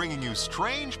It, bringing you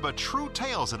strange but true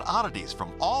tales and oddities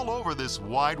from all over this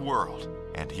wide world.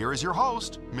 And here is your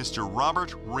host, Mr.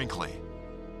 Robert Wrinkly.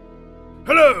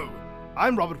 Hello,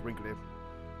 I'm Robert Wrinkly.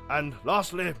 And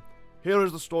lastly, here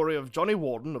is the story of Johnny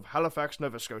Warden of Halifax,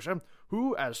 Nova Scotia,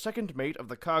 who, as second mate of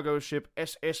the cargo ship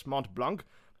SS Mont Blanc,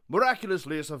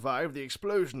 miraculously survived the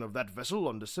explosion of that vessel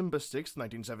on December 6,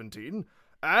 1917,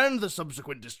 and the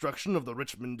subsequent destruction of the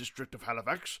Richmond district of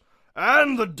Halifax,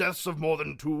 and the deaths of more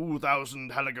than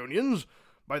 2,000 Haligonians,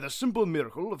 by the simple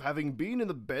miracle of having been in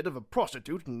the bed of a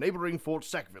prostitute in neighbouring Fort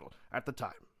Sackville at the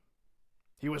time.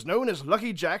 He was known as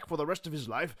Lucky Jack for the rest of his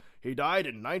life. He died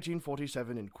in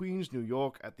 1947 in Queens, New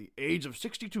York, at the age of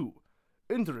 62,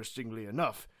 interestingly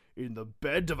enough, in the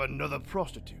bed of another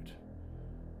prostitute.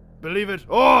 Believe it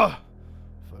or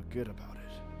forget about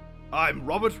it. I'm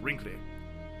Robert Wrinkly.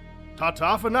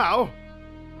 Ta-ta for now.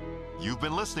 You've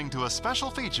been listening to a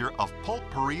special feature of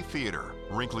Potpourri Theater,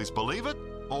 Wrinkly's Believe It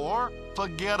or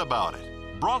Forget About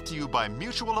It, brought to you by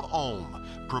Mutual of Ohm,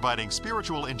 providing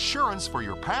spiritual insurance for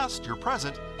your past, your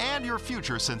present, and your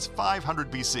future since 500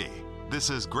 BC.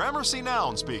 This is Gramercy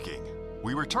Noun speaking.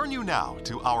 We return you now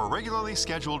to our regularly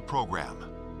scheduled program.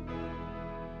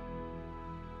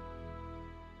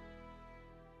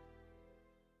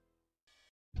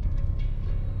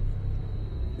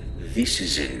 This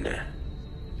is an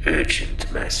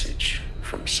urgent message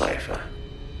from Cypher.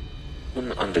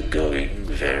 When undergoing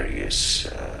various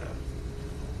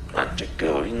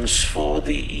undergoings for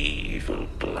the evil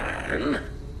plan,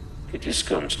 it has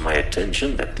come to my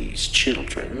attention that these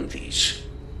children, these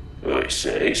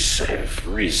OSAs, have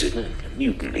risen in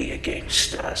mutiny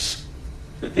against us.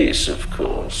 This, of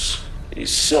course, is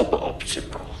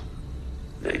suboptimal.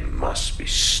 They must be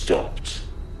stopped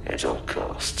at all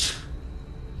costs.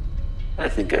 I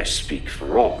think I speak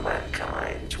for all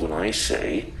mankind when I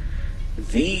say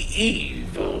the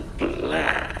evil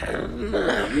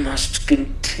plan must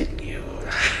continue.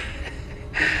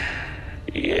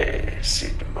 Yes,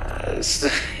 it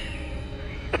must.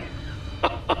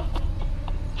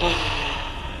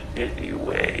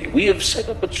 Anyway, we have set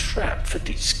up a trap for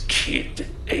these kid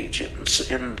agents,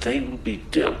 and they will be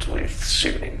dealt with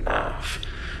soon enough.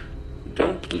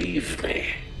 Don't believe me.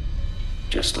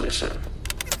 Just listen.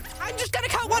 I'm just gonna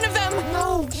cut one of them!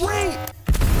 No, wait!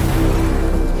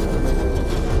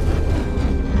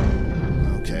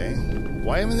 Okay.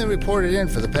 Why haven't they reported in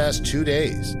for the past 2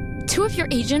 days? 2 of your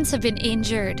agents have been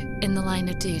injured in the line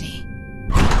of duty.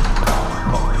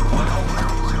 Oh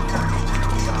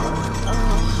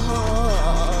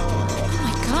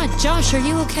my God, Josh, are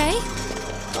you okay?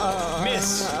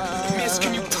 Miss,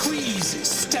 can you please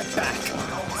step back?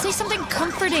 Say something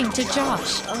comforting to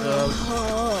Josh.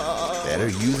 Better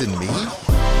you than me?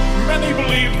 Many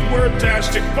believe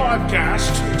Wordtastic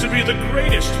Podcast to be the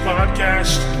greatest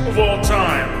podcast of all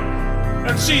time.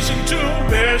 And Season 2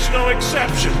 bears no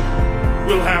exception.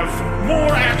 We'll have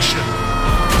more action.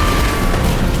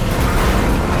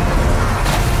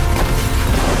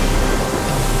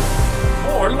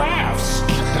 More laughs.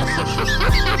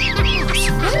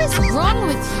 What is wrong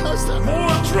with you?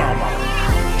 More drama.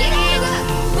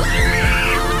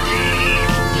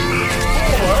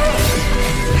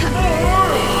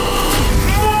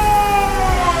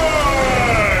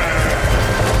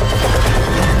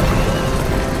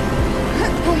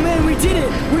 Oh man, we did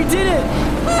it! We did it!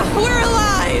 We're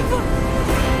alive!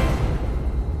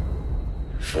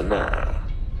 For now,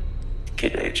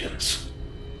 kid agents.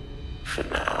 For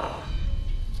now.